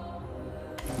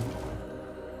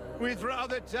 We'd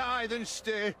rather die than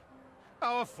stay.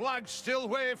 Our flags still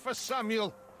wave for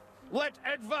Samuel. Let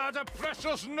Edvard oppress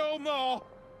us no more.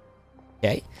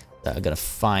 Okay, I'm gonna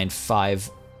find 5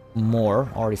 more.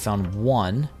 Already found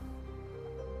 1.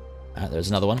 There's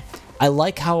another one. I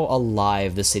like how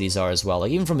alive the cities are as well.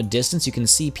 Like even from a distance, you can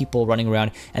see people running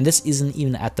around, and this isn't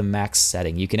even at the max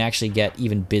setting. You can actually get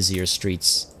even busier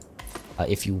streets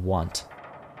if you want.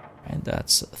 And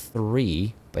that's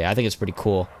 3. But yeah, I think it's pretty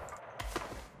cool.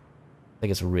 I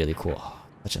think it's really cool. Oh,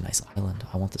 such a nice island.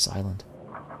 I want this island.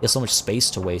 There's so much space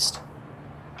to waste.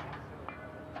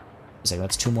 It's like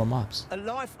that's 2 more mobs. A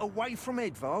life away from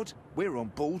Edvard, we're on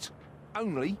board.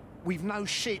 Only we've no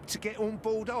ship to get on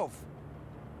board of.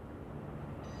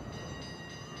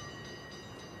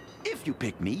 If you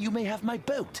pick me, you may have my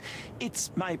boat. It's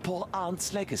my poor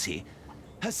aunt's legacy.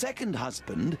 Her second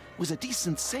husband was a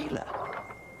decent sailor.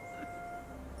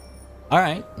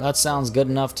 Alright, that sounds good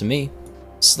enough to me.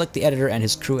 Select the editor and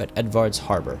his crew at Edvard's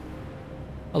Harbor.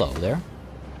 Hello there.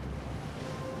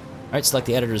 Alright, select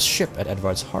the editor's ship at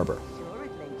Edvard's Harbor.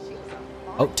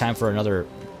 Oh, time for another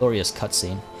glorious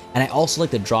cutscene. And I also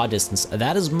like the draw distance.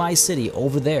 That is my city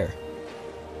over there.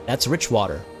 That's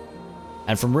Richwater.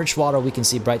 And from Richwater, we can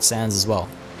see Bright Sands as well.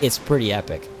 It's pretty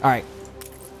epic. Alright.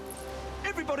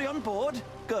 Everybody on board?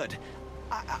 Good.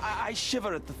 I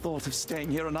shiver at the thought of staying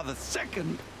here another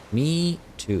second. Me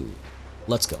too.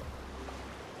 Let's go.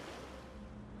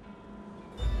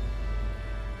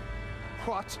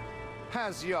 What?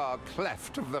 Has your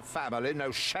cleft of the family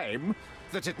no shame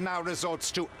that it now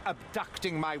resorts to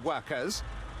abducting my workers?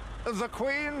 The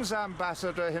Queen's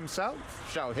ambassador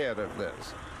himself shall hear of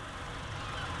this.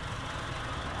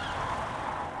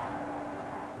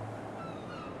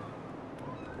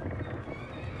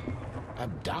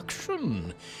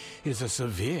 Abduction is a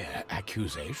severe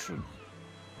accusation.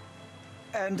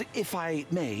 And if I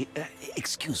may,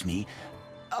 excuse me,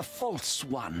 a false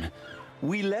one.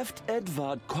 We left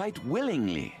Edvard quite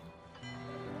willingly.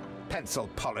 Pencil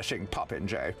polishing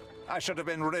popinjay. I should have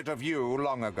been rid of you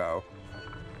long ago.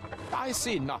 I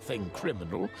see nothing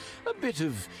criminal. A bit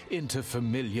of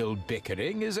interfamilial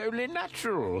bickering is only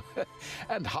natural,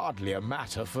 and hardly a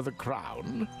matter for the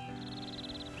crown.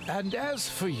 And as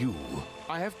for you,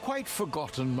 I have quite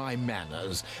forgotten my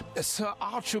manners. Sir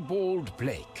Archibald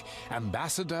Blake,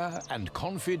 ambassador and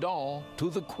confidant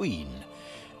to the Queen.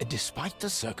 Despite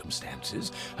the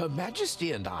circumstances, Her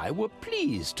Majesty and I were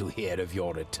pleased to hear of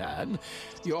your return.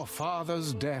 Your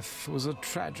father's death was a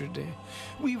tragedy.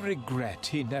 We regret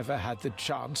he never had the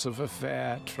chance of a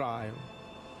fair trial.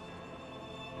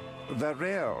 The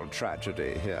real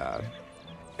tragedy here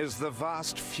is the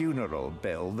vast funeral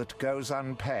bill that goes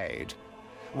unpaid,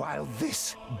 while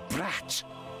this brat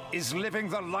is living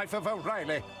the life of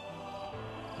O'Reilly.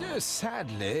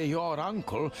 Sadly, your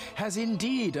uncle has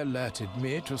indeed alerted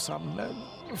me to some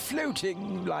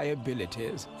floating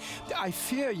liabilities. I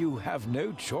fear you have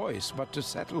no choice but to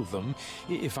settle them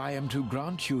if I am to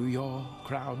grant you your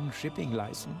crown shipping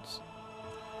license.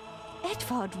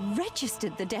 Edvard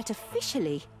registered the debt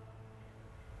officially.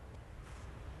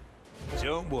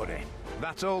 Don't worry.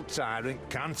 That old tyrant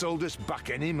can't hold us back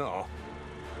anymore.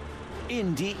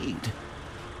 Indeed.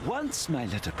 Once my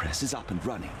letterpress is up and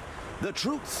running, the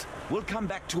truth will come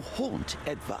back to haunt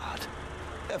Edvard.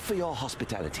 For your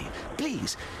hospitality,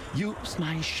 please use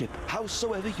my ship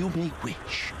howsoever you may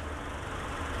wish.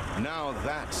 Now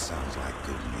that sounds like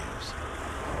good news.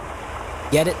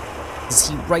 Get it? 'Cause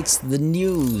he writes the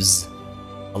news.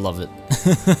 I love it.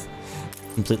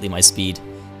 Completely my speed.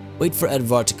 Wait for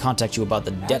Edvard to contact you about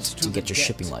the debt to get your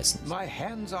shipping license. My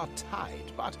hands are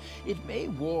tied, but it may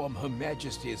warm Her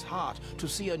Majesty's heart to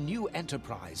see a new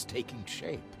enterprise taking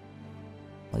shape.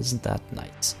 Isn't that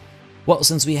nice? Well,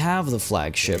 since we have the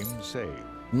flagship,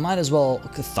 might as well...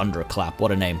 Thunderclap,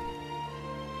 what a name.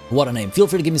 What a name. Feel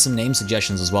free to give me some name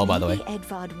suggestions as well, by the way. Maybe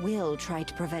Edvard will try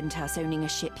to prevent us owning a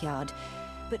shipyard.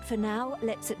 But for now,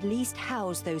 let's at least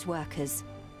house those workers.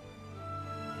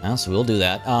 Yeah, so we'll do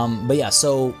that. But yeah,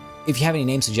 so if you have any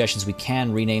name suggestions, we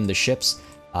can rename the ships.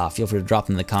 Feel free to drop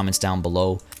them in the comments down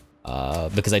below.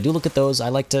 Because I do look at those, I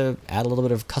like to add a little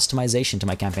bit of customization to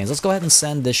my campaigns. Let's go ahead and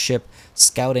send this ship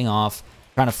scouting off,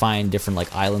 trying to find different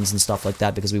like islands and stuff like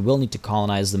that, because we will need to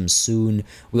colonize them soon.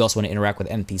 We also want to interact with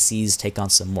NPCs, take on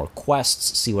some more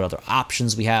quests, see what other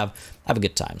options we have a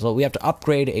good time. So we have to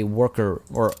upgrade a worker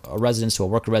or a residence to a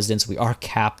worker residence. We are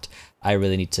capped. I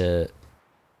really need to...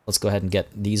 Let's go ahead and get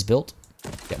these built,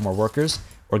 get more workers,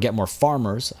 or get more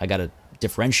farmers. I gotta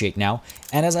differentiate now.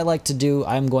 And as I like to do,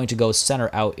 I'm going to go center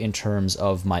out in terms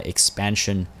of my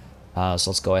expansion. So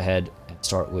let's go ahead and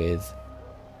start with...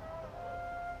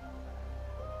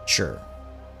 Sure.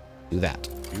 Do that.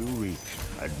 You reach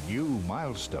a new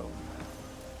milestone.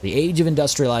 The age of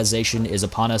industrialization is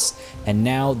upon us, and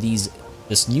now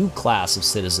this new class of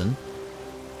citizen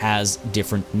has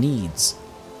different needs.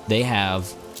 They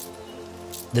have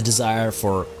the desire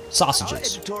for sausages. Our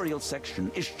editorial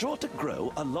section is sure to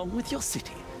grow along with your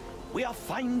city. We are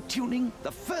fine-tuning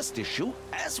the first issue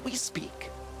as we speak.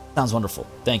 Sounds wonderful.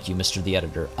 Thank you, Mr. the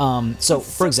Editor. So,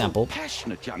 for example...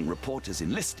 passionate young reporters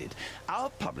enlisted, our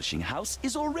publishing house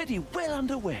is already well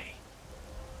underway.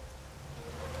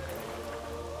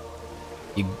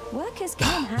 Workers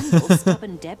can handle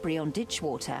stubborn debris on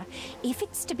ditchwater. If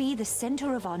it's to be the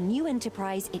center of our new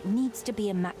enterprise, it needs to be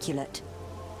immaculate.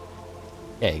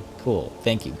 Okay, cool.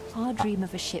 Thank you. Our dream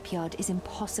of a shipyard is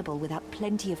impossible without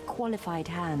plenty of qualified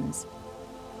hands.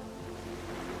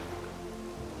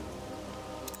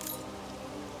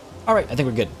 Alright, I think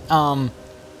we're good.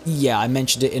 Yeah, I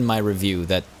mentioned it in my review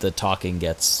that the talking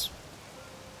gets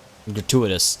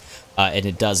gratuitous, and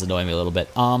it does annoy me a little bit.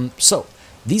 So,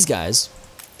 these guys,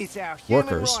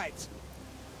 workers,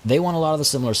 they want a lot of the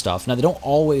similar stuff. Now, they don't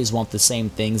always want the same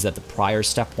things that the prior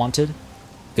step wanted.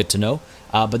 Good to know.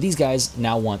 But these guys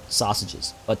now want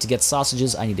sausages. But to get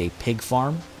sausages, I need a pig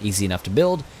farm, easy enough to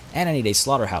build, and I need a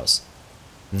slaughterhouse.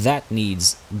 That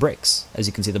needs bricks. As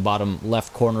you can see, the bottom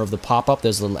left corner of the pop-up,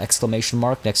 there's a little exclamation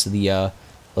mark next to the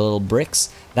little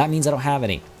bricks. That means I don't have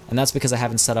any. And that's because I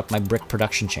haven't set up my brick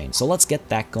production chain. So let's get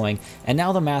that going. And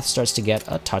now the math starts to get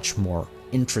a touch more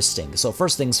interesting. So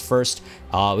first things first,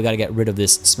 we got to get rid of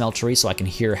this smeltery so I can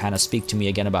hear Hannah speak to me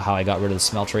again about how I got rid of the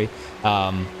smeltery.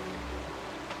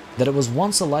 That it was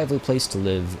once a lively place to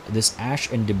live, this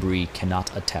ash and debris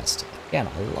cannot attest. Again,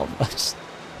 I love that.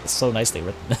 It's so nicely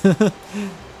written.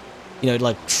 You know, it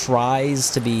like tries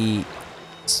to be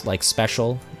like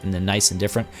special and then nice and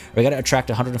different. We gotta attract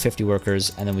 150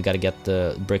 workers, and then we gotta get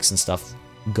the bricks and stuff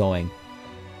going.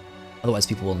 Otherwise,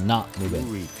 people will not move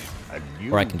in.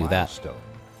 Or I can do that.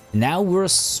 Now we're a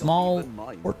small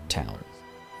port town.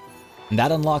 And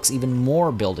that unlocks even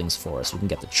more buildings for us. We can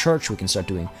get the church, we can start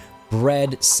doing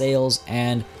bread, sails,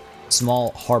 and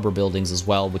small harbor buildings as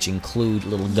well, which include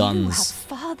little guns. You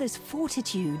have father's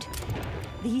fortitude.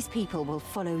 These people will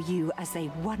follow you as they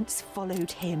once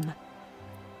followed him.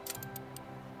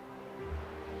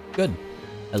 Good.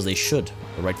 As they should.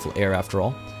 The rightful heir, after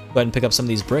all. Go ahead and pick up some of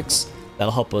these bricks.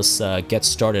 That'll help us get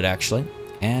started, actually.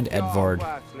 And Edvard. Your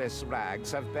worthless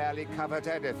rags have barely covered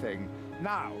anything.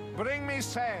 Now, bring me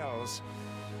sails.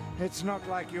 It's not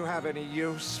like you have any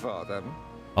use for them.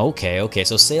 Okay,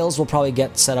 so sails will probably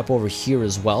get set up over here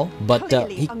as well, but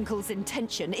Clearly, Uncle's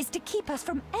intention is to keep us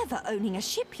from ever owning a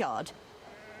shipyard.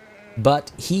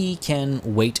 but he can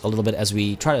wait a little bit as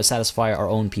we try to satisfy our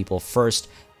own people first.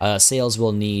 Sales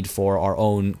we'll need for our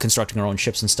own, constructing our own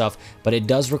ships and stuff, but it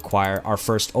does require our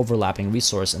first overlapping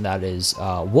resource, and that is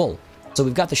wool. So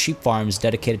we've got the sheep farms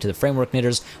dedicated to the framework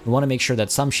knitters. We want to make sure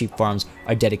that some sheep farms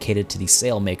are dedicated to the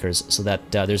sail makers so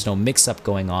that there's no mix-up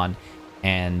going on,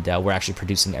 and we're actually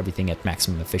producing everything at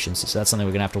maximum efficiency. So that's something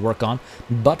we're going to have to work on.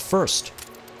 But first,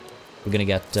 we're going to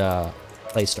get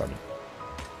clay started.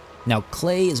 Now,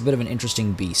 clay is a bit of an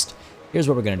interesting beast. Here's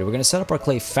what we're going to do. We're going to set up our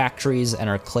clay factories and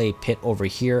our clay pit over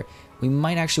here. We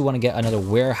might actually want to get another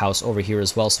warehouse over here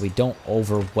as well so we don't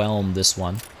overwhelm this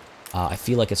one. I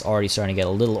feel like it's already starting to get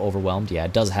a little overwhelmed. Yeah,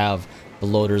 it does have the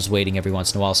loaders waiting every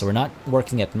once in a while, so we're not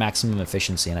working at maximum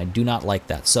efficiency, and I do not like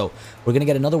that. So we're going to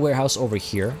get another warehouse over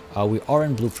here. We are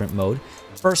in blueprint mode.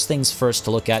 First things first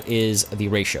to look at is the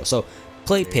ratio. So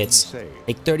clay pits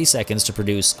take 30 seconds to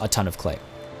produce a ton of clay.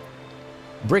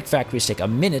 Brick factories take a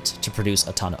minute to produce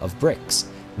a ton of bricks.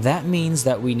 That means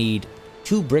that we need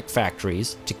 2 brick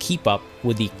factories to keep up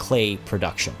with the clay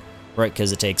production, right?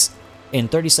 Because it takes, in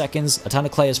 30 seconds, a ton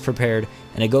of clay is prepared,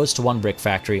 and it goes to 1 brick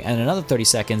factory, and in another 30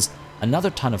 seconds, another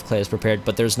ton of clay is prepared,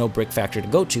 but there's no brick factory to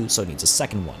go to, so it needs a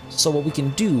second one. So what we can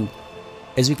do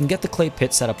is we can get the clay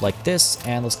pit set up like this,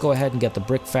 and let's go ahead and get the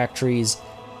brick factories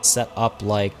set up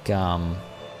like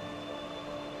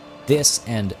this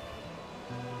and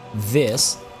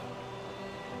this.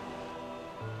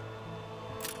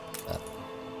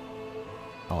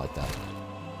 I like that.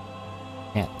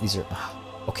 Yeah, these are...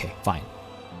 okay, fine.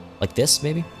 Like this,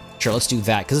 maybe? Sure, let's do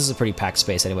that, because this is a pretty packed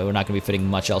space anyway. We're not going to be fitting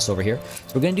much else over here.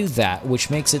 So we're going to do that, which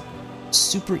makes it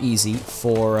super easy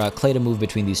for clay to move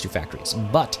between these 2 factories.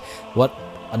 But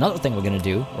another thing we're going to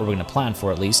do, or we're going to plan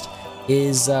for at least,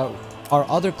 is our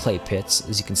other clay pits.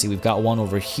 As you can see, we've got one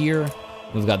over here.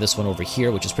 We've got this one over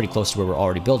here, which is pretty close to where we're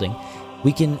already building.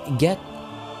 We can get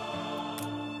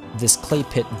this clay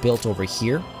pit built over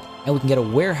here, and we can get a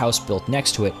warehouse built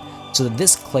next to it, so that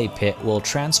this clay pit will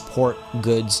transport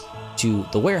goods to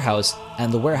the warehouse,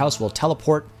 and the warehouse will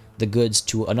teleport the goods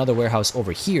to another warehouse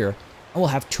over here, and we'll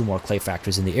have 2 more clay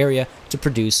factories in the area to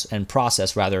produce and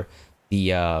process, rather,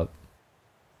 the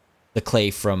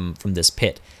clay from this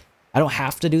pit. I don't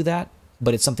have to do that,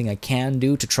 but it's something I can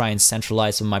do to try and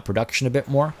centralize some of my production a bit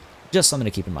more. Just something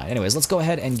to keep in mind. Anyways, let's go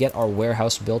ahead and get our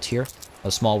warehouse built here.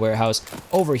 A small warehouse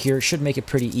over here should make it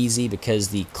pretty easy because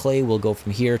the clay will go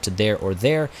from here to there or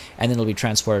there, and then it'll be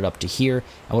transported up to here.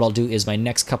 And what I'll do is my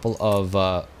next couple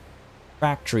of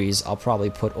factories I'll probably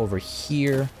put over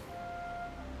here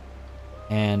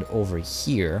and over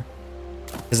here,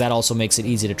 because that also makes it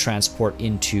easy to transport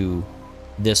into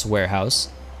this warehouse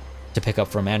to pick up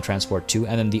from and transport to.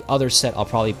 And then the other set I'll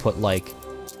probably put, like,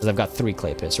 because I've got 3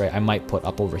 clay pits, right? I might put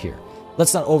up over here.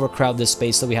 Let's not overcrowd this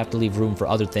space, so we have to leave room for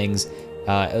other things.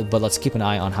 But let's keep an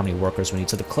eye on how many workers we need.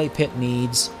 So the clay pit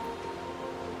needs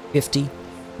 50.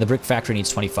 The brick factory needs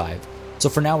 25. So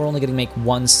for now, we're only going to make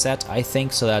 1 set, I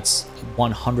think. So that's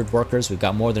 100 workers. We've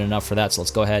got more than enough for that. So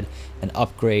let's go ahead and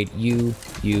upgrade you,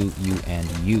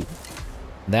 and you.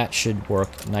 That should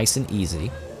work nice and easy.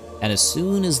 And as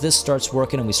soon as this starts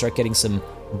working and we start getting some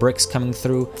bricks coming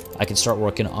through, I can start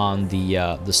working on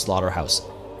the slaughterhouse.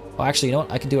 Oh, actually, you know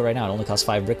what? I can do it right now. It only costs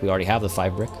 5 brick. We already have the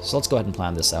 5 brick. So let's go ahead and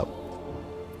plan this out.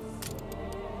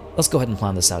 Let's go ahead and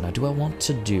plan this out. Now, do I want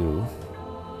to do...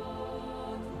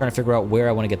 I'm trying to figure out where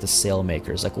I want to get the sail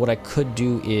makers. Like, what I could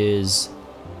do is...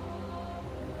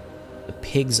 the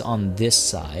pigs on this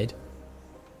side.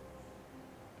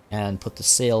 And put the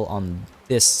sail on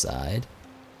this side.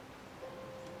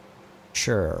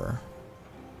 Sure.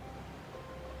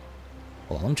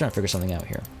 Hold on, I'm trying to figure something out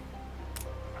here.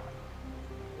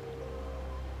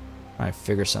 Trying to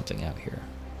figure something out here.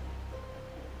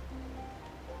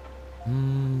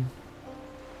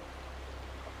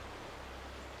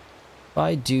 If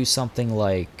I do something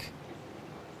like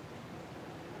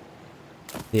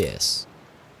this,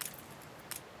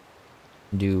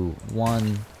 do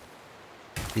 1,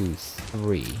 2,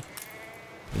 3,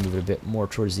 move it a bit more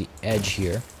towards the edge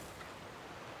here.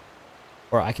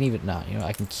 Or I can even not, you know,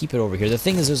 I can keep it over here. The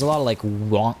thing is, there's a lot of like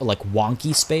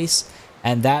wonky space,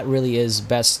 and that really is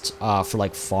best for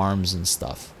like farms and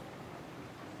stuff,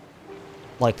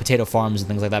 like potato farms and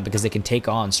things like that, because they can take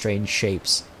on strange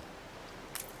shapes.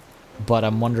 But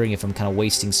I'm wondering if I'm kind of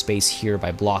wasting space here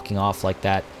by blocking off like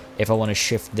that. If I want to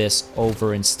shift this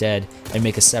over instead and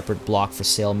make a separate block for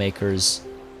sail makers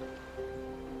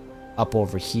up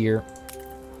over here,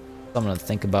 something to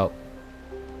think about.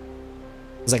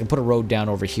 Because I can put a road down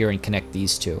over here and connect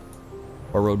these 2.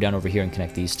 Or a road down over here and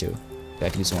connect these 2. Okay, I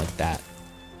can do something like that.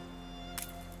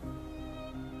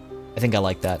 I think I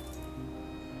like that.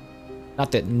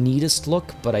 not the neatest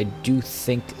look, but I do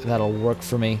think that'll work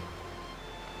for me.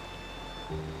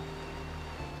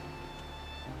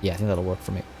 Yeah, I think that'll work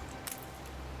for me.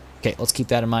 Okay, let's keep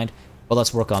that in mind. But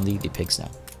let's work on the pigs now.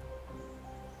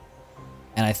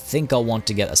 And I think I'll want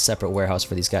to get a separate warehouse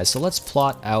for these guys. So let's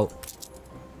plot out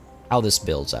how this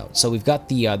builds out. So we've got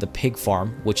the pig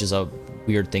farm, which is a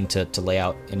weird thing to lay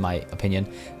out, in my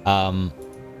opinion.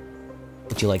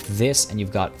 But you like this, and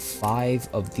you've got 5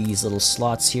 of these little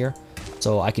slots here.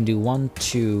 So I can do 1,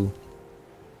 2...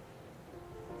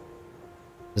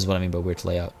 This is what I mean by weird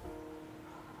layout.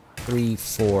 3,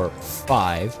 4,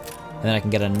 5. And then I can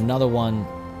get another one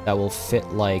that will fit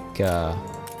like... Here,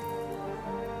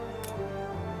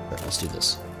 let's do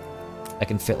this. I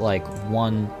can fit like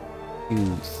 1,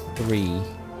 2, 3...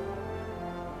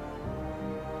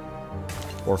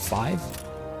 or 5?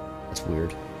 That's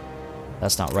weird.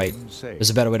 That's not right. There's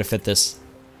a better way to fit this.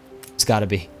 It's gotta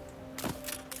be.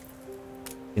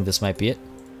 I think this might be it.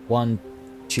 1,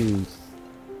 2,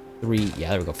 3...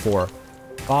 Yeah, there we go. 4,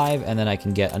 5, and then I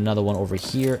can get another one over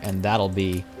here, and that'll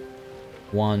be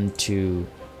 1, 2,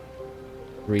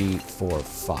 3, 4,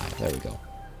 5. There we go.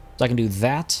 So I can do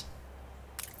that.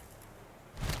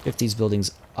 Lift these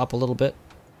buildings up a little bit,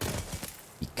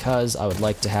 because I would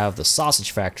like to have the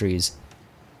sausage factories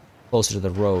closer to the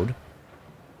road.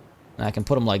 And I can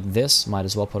put them like this. Might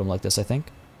as well put them like this, I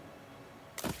think.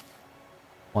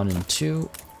 1 and 2.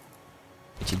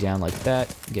 Get you down like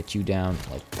that. Get you down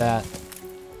like that.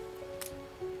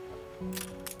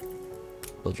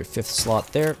 Build your 5th slot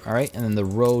there. Alright, and then the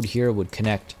road here would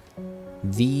connect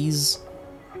these.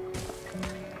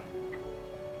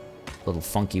 A little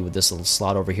funky with this little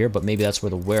slot over here, but maybe that's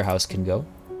where the warehouse can go.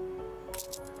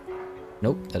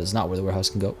 Nope, that is not where the warehouse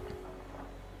can go.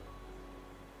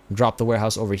 Drop the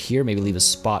warehouse over here, maybe leave a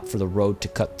spot for the road to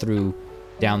cut through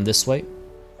down this way.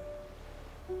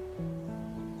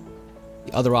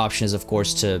 The other option is, of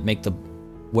course, to make the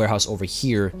warehouse over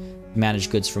here manage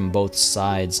goods from both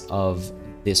sides of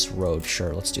this road.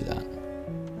 Sure, let's do that.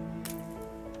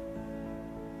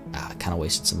 I kind of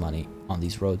wasted some money on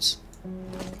these roads.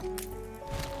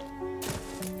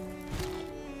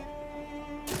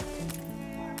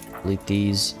 Delete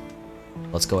these.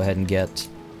 Let's go ahead and get...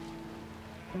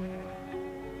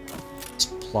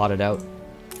 plot it out.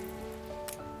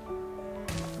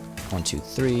 1, 2,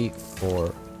 3,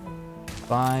 4,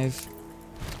 5.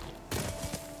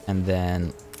 And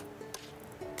then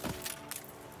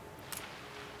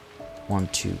 1,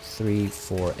 2, 3,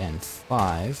 4, and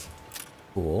 5.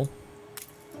 Cool.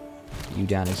 Get you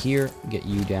down to here. Get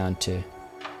you down to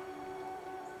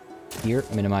here.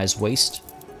 Minimize waste.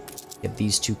 Get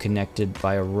these two connected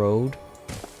by a road.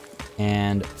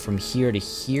 And from here to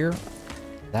here,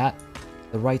 that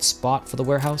the right spot for the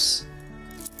warehouse?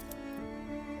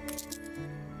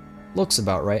 Looks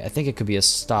about right. I think it could be a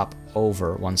stop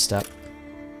over 1 step.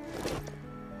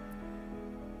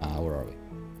 Where are we?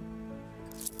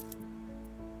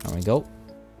 There we go.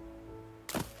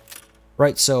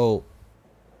 Right, so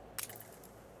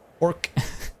pork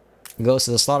goes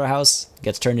to the slaughterhouse,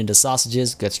 gets turned into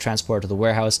sausages, gets transported to the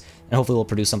warehouse, and hopefully we'll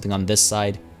produce something on this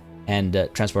side and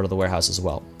transport to the warehouse as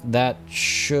well. That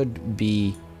should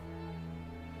be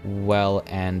well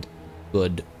and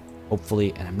good,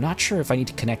 hopefully. And I'm not sure if I need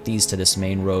to connect these to this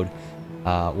main road.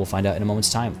 We'll find out in a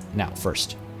moment's time. Now,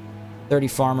 first, 30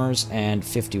 farmers and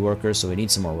 50 workers, so we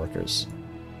need some more workers.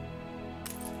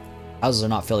 Houses are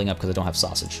not filling up because I don't have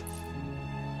sausage.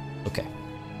 Okay,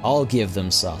 I'll give them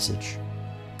sausage.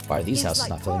 Why are these houses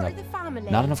not filling up?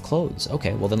 Not enough clothes.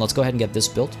 Okay, well then let's go ahead and get this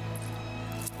built.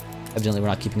 Evidently we're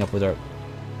not keeping up with our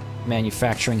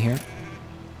manufacturing here.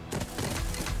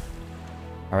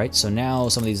 Alright, so now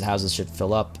some of these houses should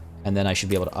fill up, and then I should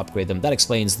be able to upgrade them. That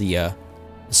explains the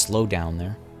slowdown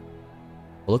there.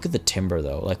 Well, look at the timber,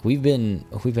 though. Like, we've been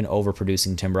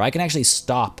overproducing timber. I can actually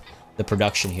stop the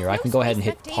production here. I can go ahead and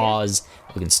hit pause.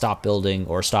 We can stop building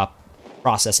or stop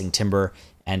processing timber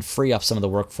and free up some of the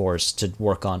workforce to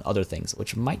work on other things,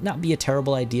 which might not be a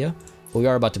terrible idea, but we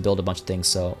are about to build a bunch of things,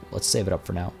 so let's save it up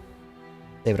for now.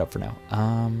 Save it up for now.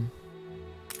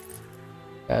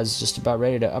 Guys, just about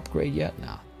ready to upgrade yet?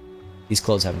 Nah. These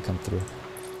clothes haven't come through.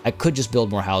 I could just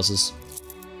build more houses.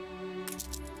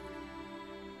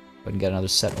 Go ahead and get another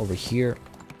set over here.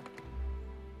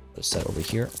 Another set over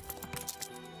here.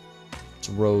 There's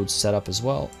roads set up as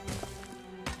well.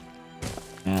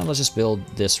 And let's just build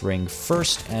this ring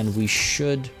first, and we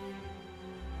should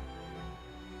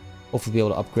hopefully be able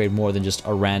to upgrade more than just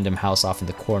a random house off in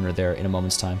the corner there in a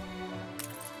moment's time.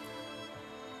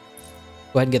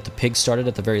 Go ahead and get the pigs started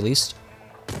at the very least.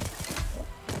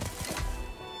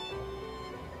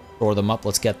 Store them up.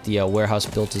 Let's get the warehouse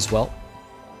built as well.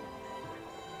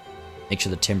 Make sure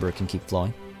the timber can keep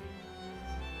flowing.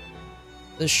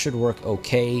 This should work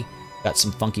okay. Got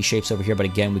some funky shapes over here, but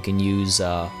again, we can use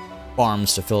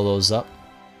farms to fill those up.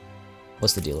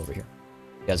 What's the deal over here?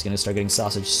 You guys gonna start getting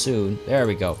sausage soon. There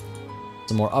we go.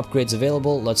 Some more upgrades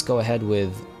available. Let's go ahead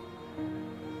with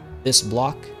this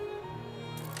block.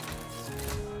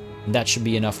 And that should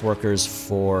be enough workers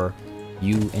for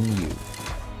you and you.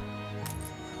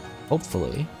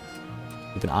 Hopefully,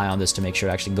 keep an eye on this to make sure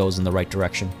it actually goes in the right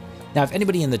direction. Now, if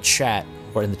anybody in the chat,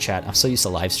 I'm so used to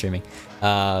live streaming,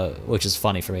 which is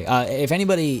funny for me. If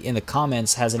anybody in the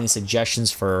comments has any suggestions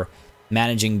for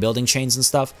managing building chains and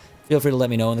stuff, feel free to let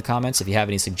me know in the comments if you have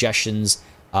any suggestions,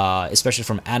 especially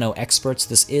from Anno experts.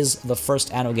 This is the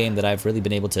first Anno game that I've really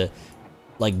been able to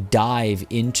like dive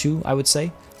into, I would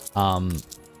say.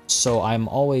 So I'm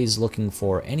always looking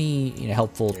for any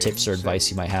helpful tips or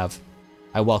advice you might have.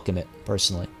 I welcome it,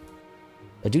 personally.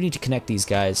 I do need to connect these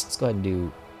guys. Let's go ahead and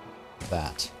do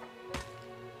that.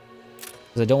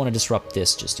 Because I don't want to disrupt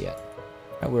this just yet.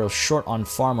 All right, we're short on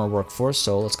farmer workforce,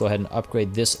 so let's go ahead and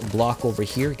upgrade this block over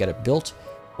here, get it built.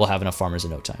 We'll have enough farmers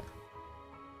in no time.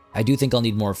 I do think I'll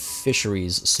need more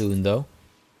fisheries soon, though.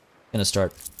 Gonna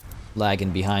start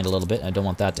lagging behind a little bit. I don't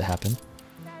want that to happen.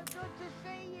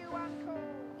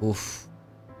 Oof.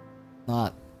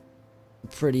 Not the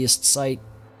prettiest sight.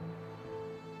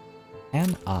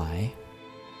 Can I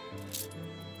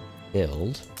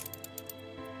build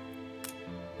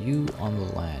you on the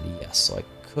land? Yes, so I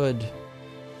could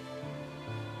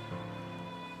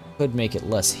make it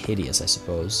less hideous, I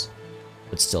suppose.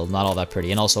 But still, not all that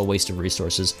pretty. And also a waste of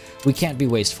resources. We can't be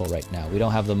wasteful right now. We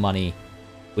don't have the money.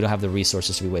 We don't have the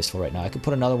resources to be wasteful right now. I could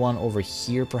put another one over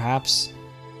here, perhaps.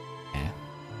 Yeah.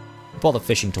 Put all the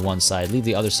fishing to one side. Leave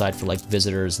the other side for, like,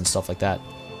 visitors and stuff like that.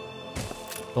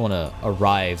 Don't want to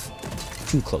arrive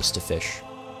too close to fish.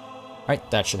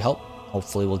 Alright, that should help.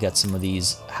 Hopefully we'll get some of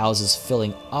these houses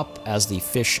filling up as the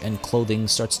fish and clothing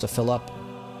starts to fill up.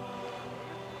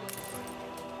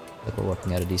 I think we're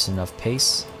working at a decent enough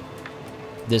pace.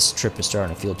 This trip is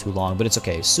starting to feel too long, but it's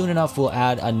okay. Soon enough we'll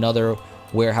add another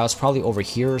warehouse, probably over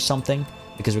here or something,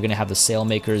 because we're going to have the sail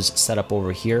makers set up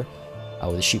over here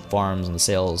with the sheep farms and the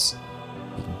sails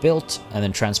being built, and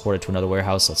then transported to another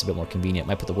warehouse. That's a bit more convenient.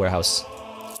 Might put the warehouse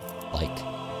like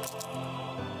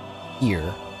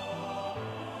here,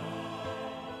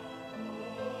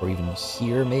 or even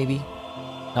here maybe.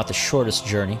 Not the shortest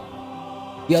journey.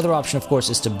 The other option, of course,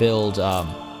 is to build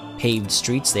paved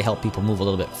streets. They help people move a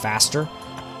little bit faster,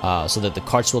 so that the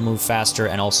carts will move faster,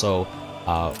 and also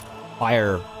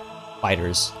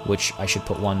firefighters, which I should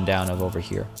put one down of over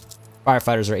here.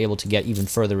 Firefighters are able to get even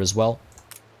further as well.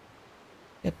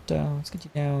 Let's get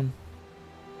you down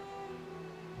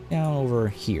over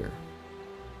here.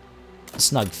 A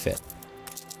snug fit,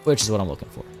 which is what I'm looking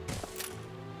for.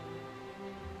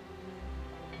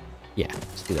 Yeah,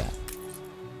 let's do that.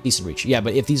 Decent reach. Yeah,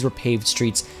 but if these were paved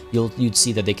streets, you'd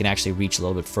see that they can actually reach a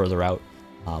little bit further out.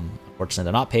 Unfortunately,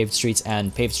 they're not paved streets,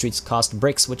 and paved streets cost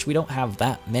bricks, which we don't have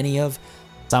that many of.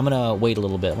 So I'm gonna wait a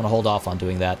little bit. I'm gonna hold off on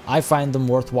doing that. I find them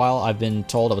worthwhile. I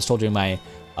was told during my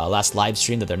last live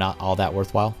stream that they're not all that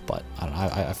worthwhile, but I don't know,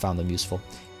 I found them useful.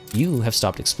 You have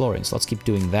stopped exploring, so let's keep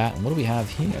doing that. And what do we have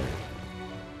here?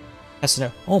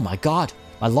 Oh my god,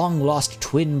 my long-lost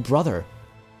twin brother.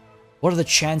 What are the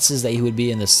chances that he would be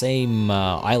in the same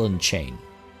island chain?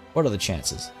 What are the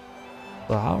chances?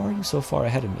 Well, how are you so far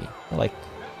ahead of me? Like,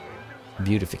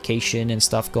 beautification and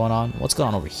stuff going on? What's going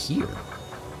on over here?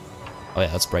 Oh yeah,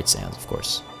 that's Bright Sands, of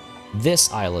course.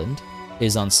 This island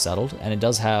is unsettled, and it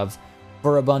does have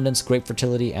fur abundance, grape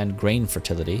fertility, and grain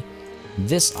fertility.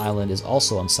 This island is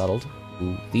also unsettled.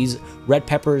 Ooh, these red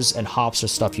peppers and hops are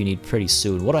stuff you need pretty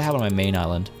soon. What do I have on my main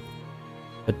island?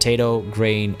 Potato,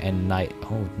 grain, and night.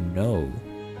 Oh no.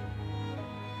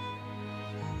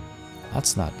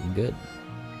 That's not good.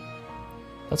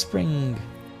 Let's bring...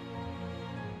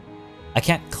 I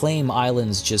can't claim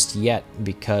islands just yet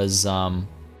because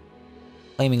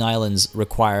claiming islands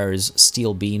requires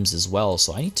steel beams as well,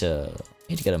 so I need to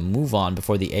get a move on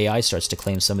before the AI starts to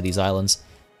claim some of these islands.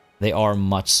 They are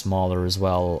much smaller as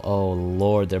well. Oh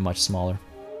lord, they're much smaller.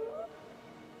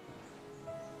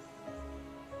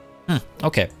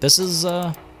 Okay, this is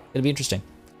gonna be interesting.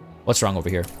 What's wrong over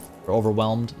here? We're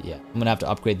overwhelmed? Yeah, I'm gonna have to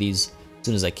upgrade these as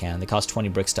soon as I can. They cost 20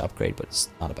 bricks to upgrade, but it's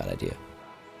not a bad idea.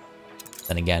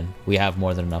 Then again, we have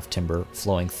more than enough timber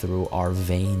flowing through our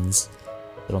veins.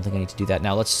 I don't think I need to do that.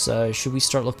 Now let's, should we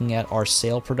start looking at our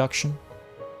sail production?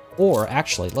 Or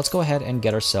actually, let's go ahead and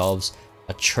get ourselves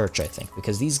a church, I think,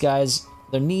 because these guys,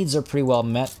 their needs are pretty well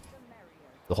met.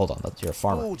 Hold on, you're a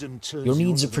farmer. Your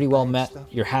needs are pretty well met.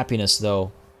 Your happiness,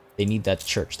 though, They need that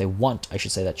church. They want, I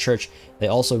should say, that church. They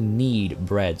also need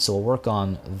bread. So we'll work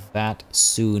on that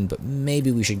soon, but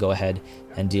maybe we should go ahead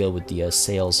and deal with the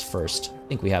sales first. I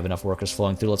think we have enough workers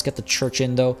flowing through. Let's get the church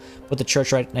in, though. Put the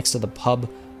church right next to the pub.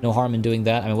 No harm in doing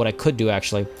that. I mean, what I could do,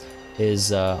 actually,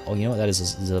 is... oh, you know what? That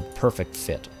is a perfect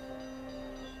fit.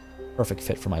 Perfect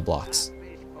fit for my blocks.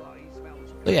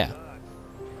 So, yeah.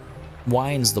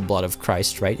 Wine's the blood of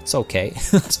Christ, right? It's okay.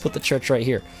 Let's put the church right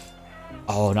here.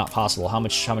 Oh, not possible. How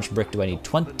much brick do I need?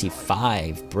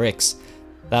 25 bricks.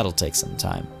 That'll take some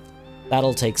time.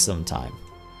 That'll take some time.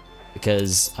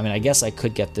 Because, I mean, I guess I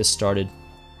could get this started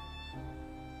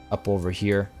up over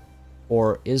here.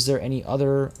 Or is there any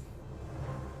other...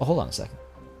 Oh, hold on a second.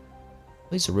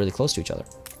 These are really close to each other.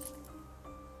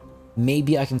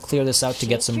 Maybe I can clear this out to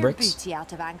get some bricks. Shake your booty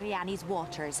out of Angry Annie's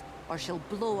waters, or she'll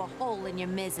blow a hole in your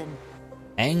mizzen.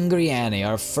 Angry Annie,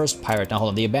 our first pirate. Now hold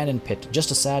on, the abandoned pit.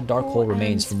 Just a sad dark hole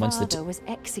remains from whence the... father was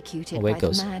executed away by it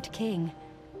goes. the Mad King,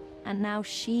 and now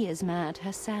she is mad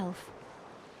herself.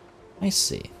 I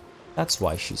see. That's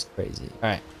why she's crazy. All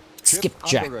right, Ship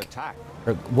skipjack. under attack.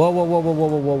 Whoa, whoa, whoa, whoa, whoa,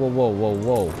 whoa, whoa, whoa, whoa,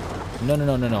 whoa, whoa! No, no,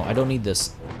 no, no, no! I don't need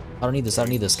this. I don't need this. I don't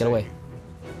need this. Get away!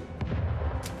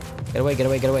 Get away! Get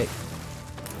away! Get away!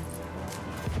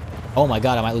 Oh my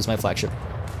God! I might lose my flagship.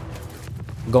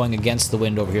 Going against the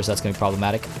wind over here, so that's going to be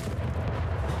problematic.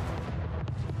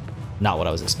 Not what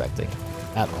I was expecting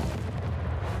at all.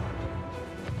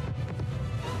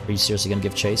 Are you seriously going to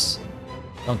give chase?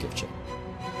 Don't give chase.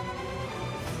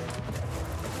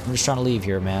 I'm just trying to leave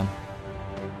here, man.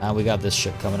 We got this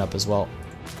ship coming up as well.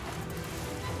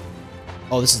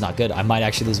 Oh, this is not good. I might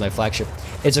actually lose my flagship.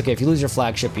 It's okay. If you lose your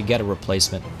flagship, you get a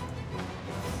replacement.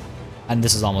 And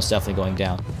this is almost definitely going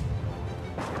down.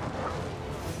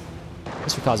 I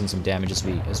guess we're causing some damage as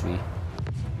we... And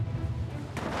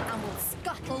we'll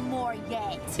scuttle more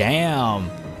yet. Damn!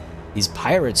 These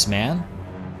pirates, man.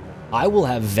 I will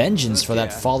have vengeance for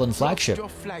that fallen flagship. Your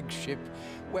flagship.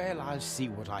 Well, I'll see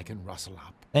what I can rustle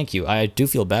up. Thank you. I do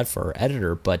feel bad for our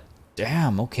editor, but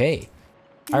damn, okay.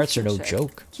 Pirates are no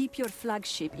joke. Keep your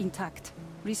flagship intact.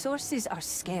 Resources are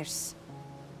scarce.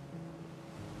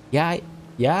 Yeah,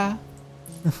 yeah.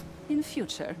 In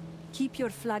future, keep your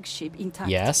flagship intact.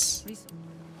 Yes,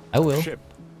 I will. Ship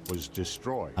was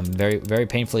destroyed. I'm very, very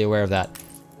painfully aware of that.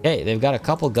 Hey, they've got a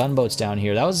couple gunboats down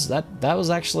here. That was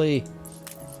actually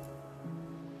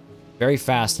very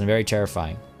fast and very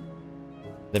terrifying.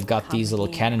 They've got these little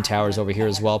cannon towers over here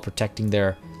as well, protecting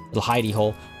their little hidey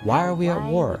hole. Why are we at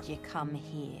war? Would you come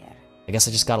here? I guess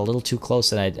I just got a little too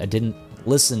close and I didn't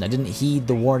listen. I didn't heed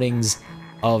the warnings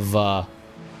of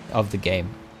the game.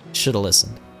 Should have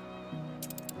listened.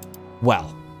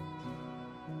 Well,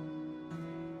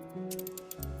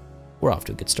 we're off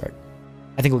to a good start.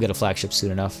 I think we'll get a flagship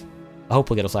soon enough. I hope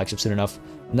we'll get a flagship soon enough.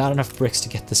 Not enough bricks to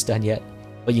get this done yet.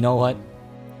 But you know what?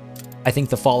 I think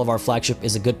the fall of our flagship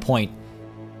is a good point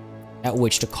at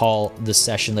which to call the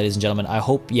session, ladies and gentlemen. I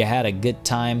hope you had a good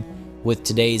time with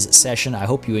today's session. I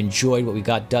hope you enjoyed what we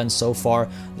got done so far.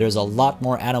 There's a lot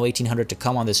more Anno 1800 to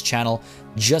come on this channel.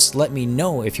 Just let me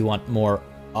know if you want more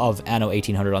of Anno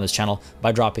 1800 on this channel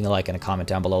by dropping a like and a comment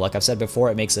down below. Like I've said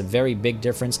before, it makes a very big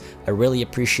difference. I really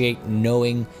appreciate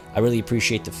knowing, I really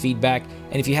appreciate the feedback,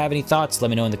 and if you have any thoughts, let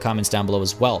me know in the comments down below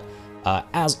as well.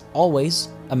 As always,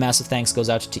 a massive thanks goes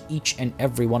out to each and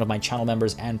every one of my channel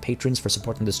members and patrons for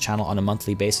supporting this channel on a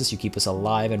monthly basis. You keep us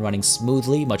alive and running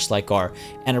smoothly, much like our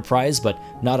Enterprise, but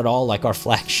not at all like our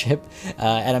flagship.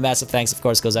 And a massive thanks, of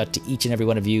course, goes out to each and every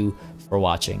one of you for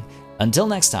watching. Until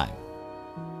next time,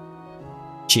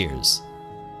 cheers.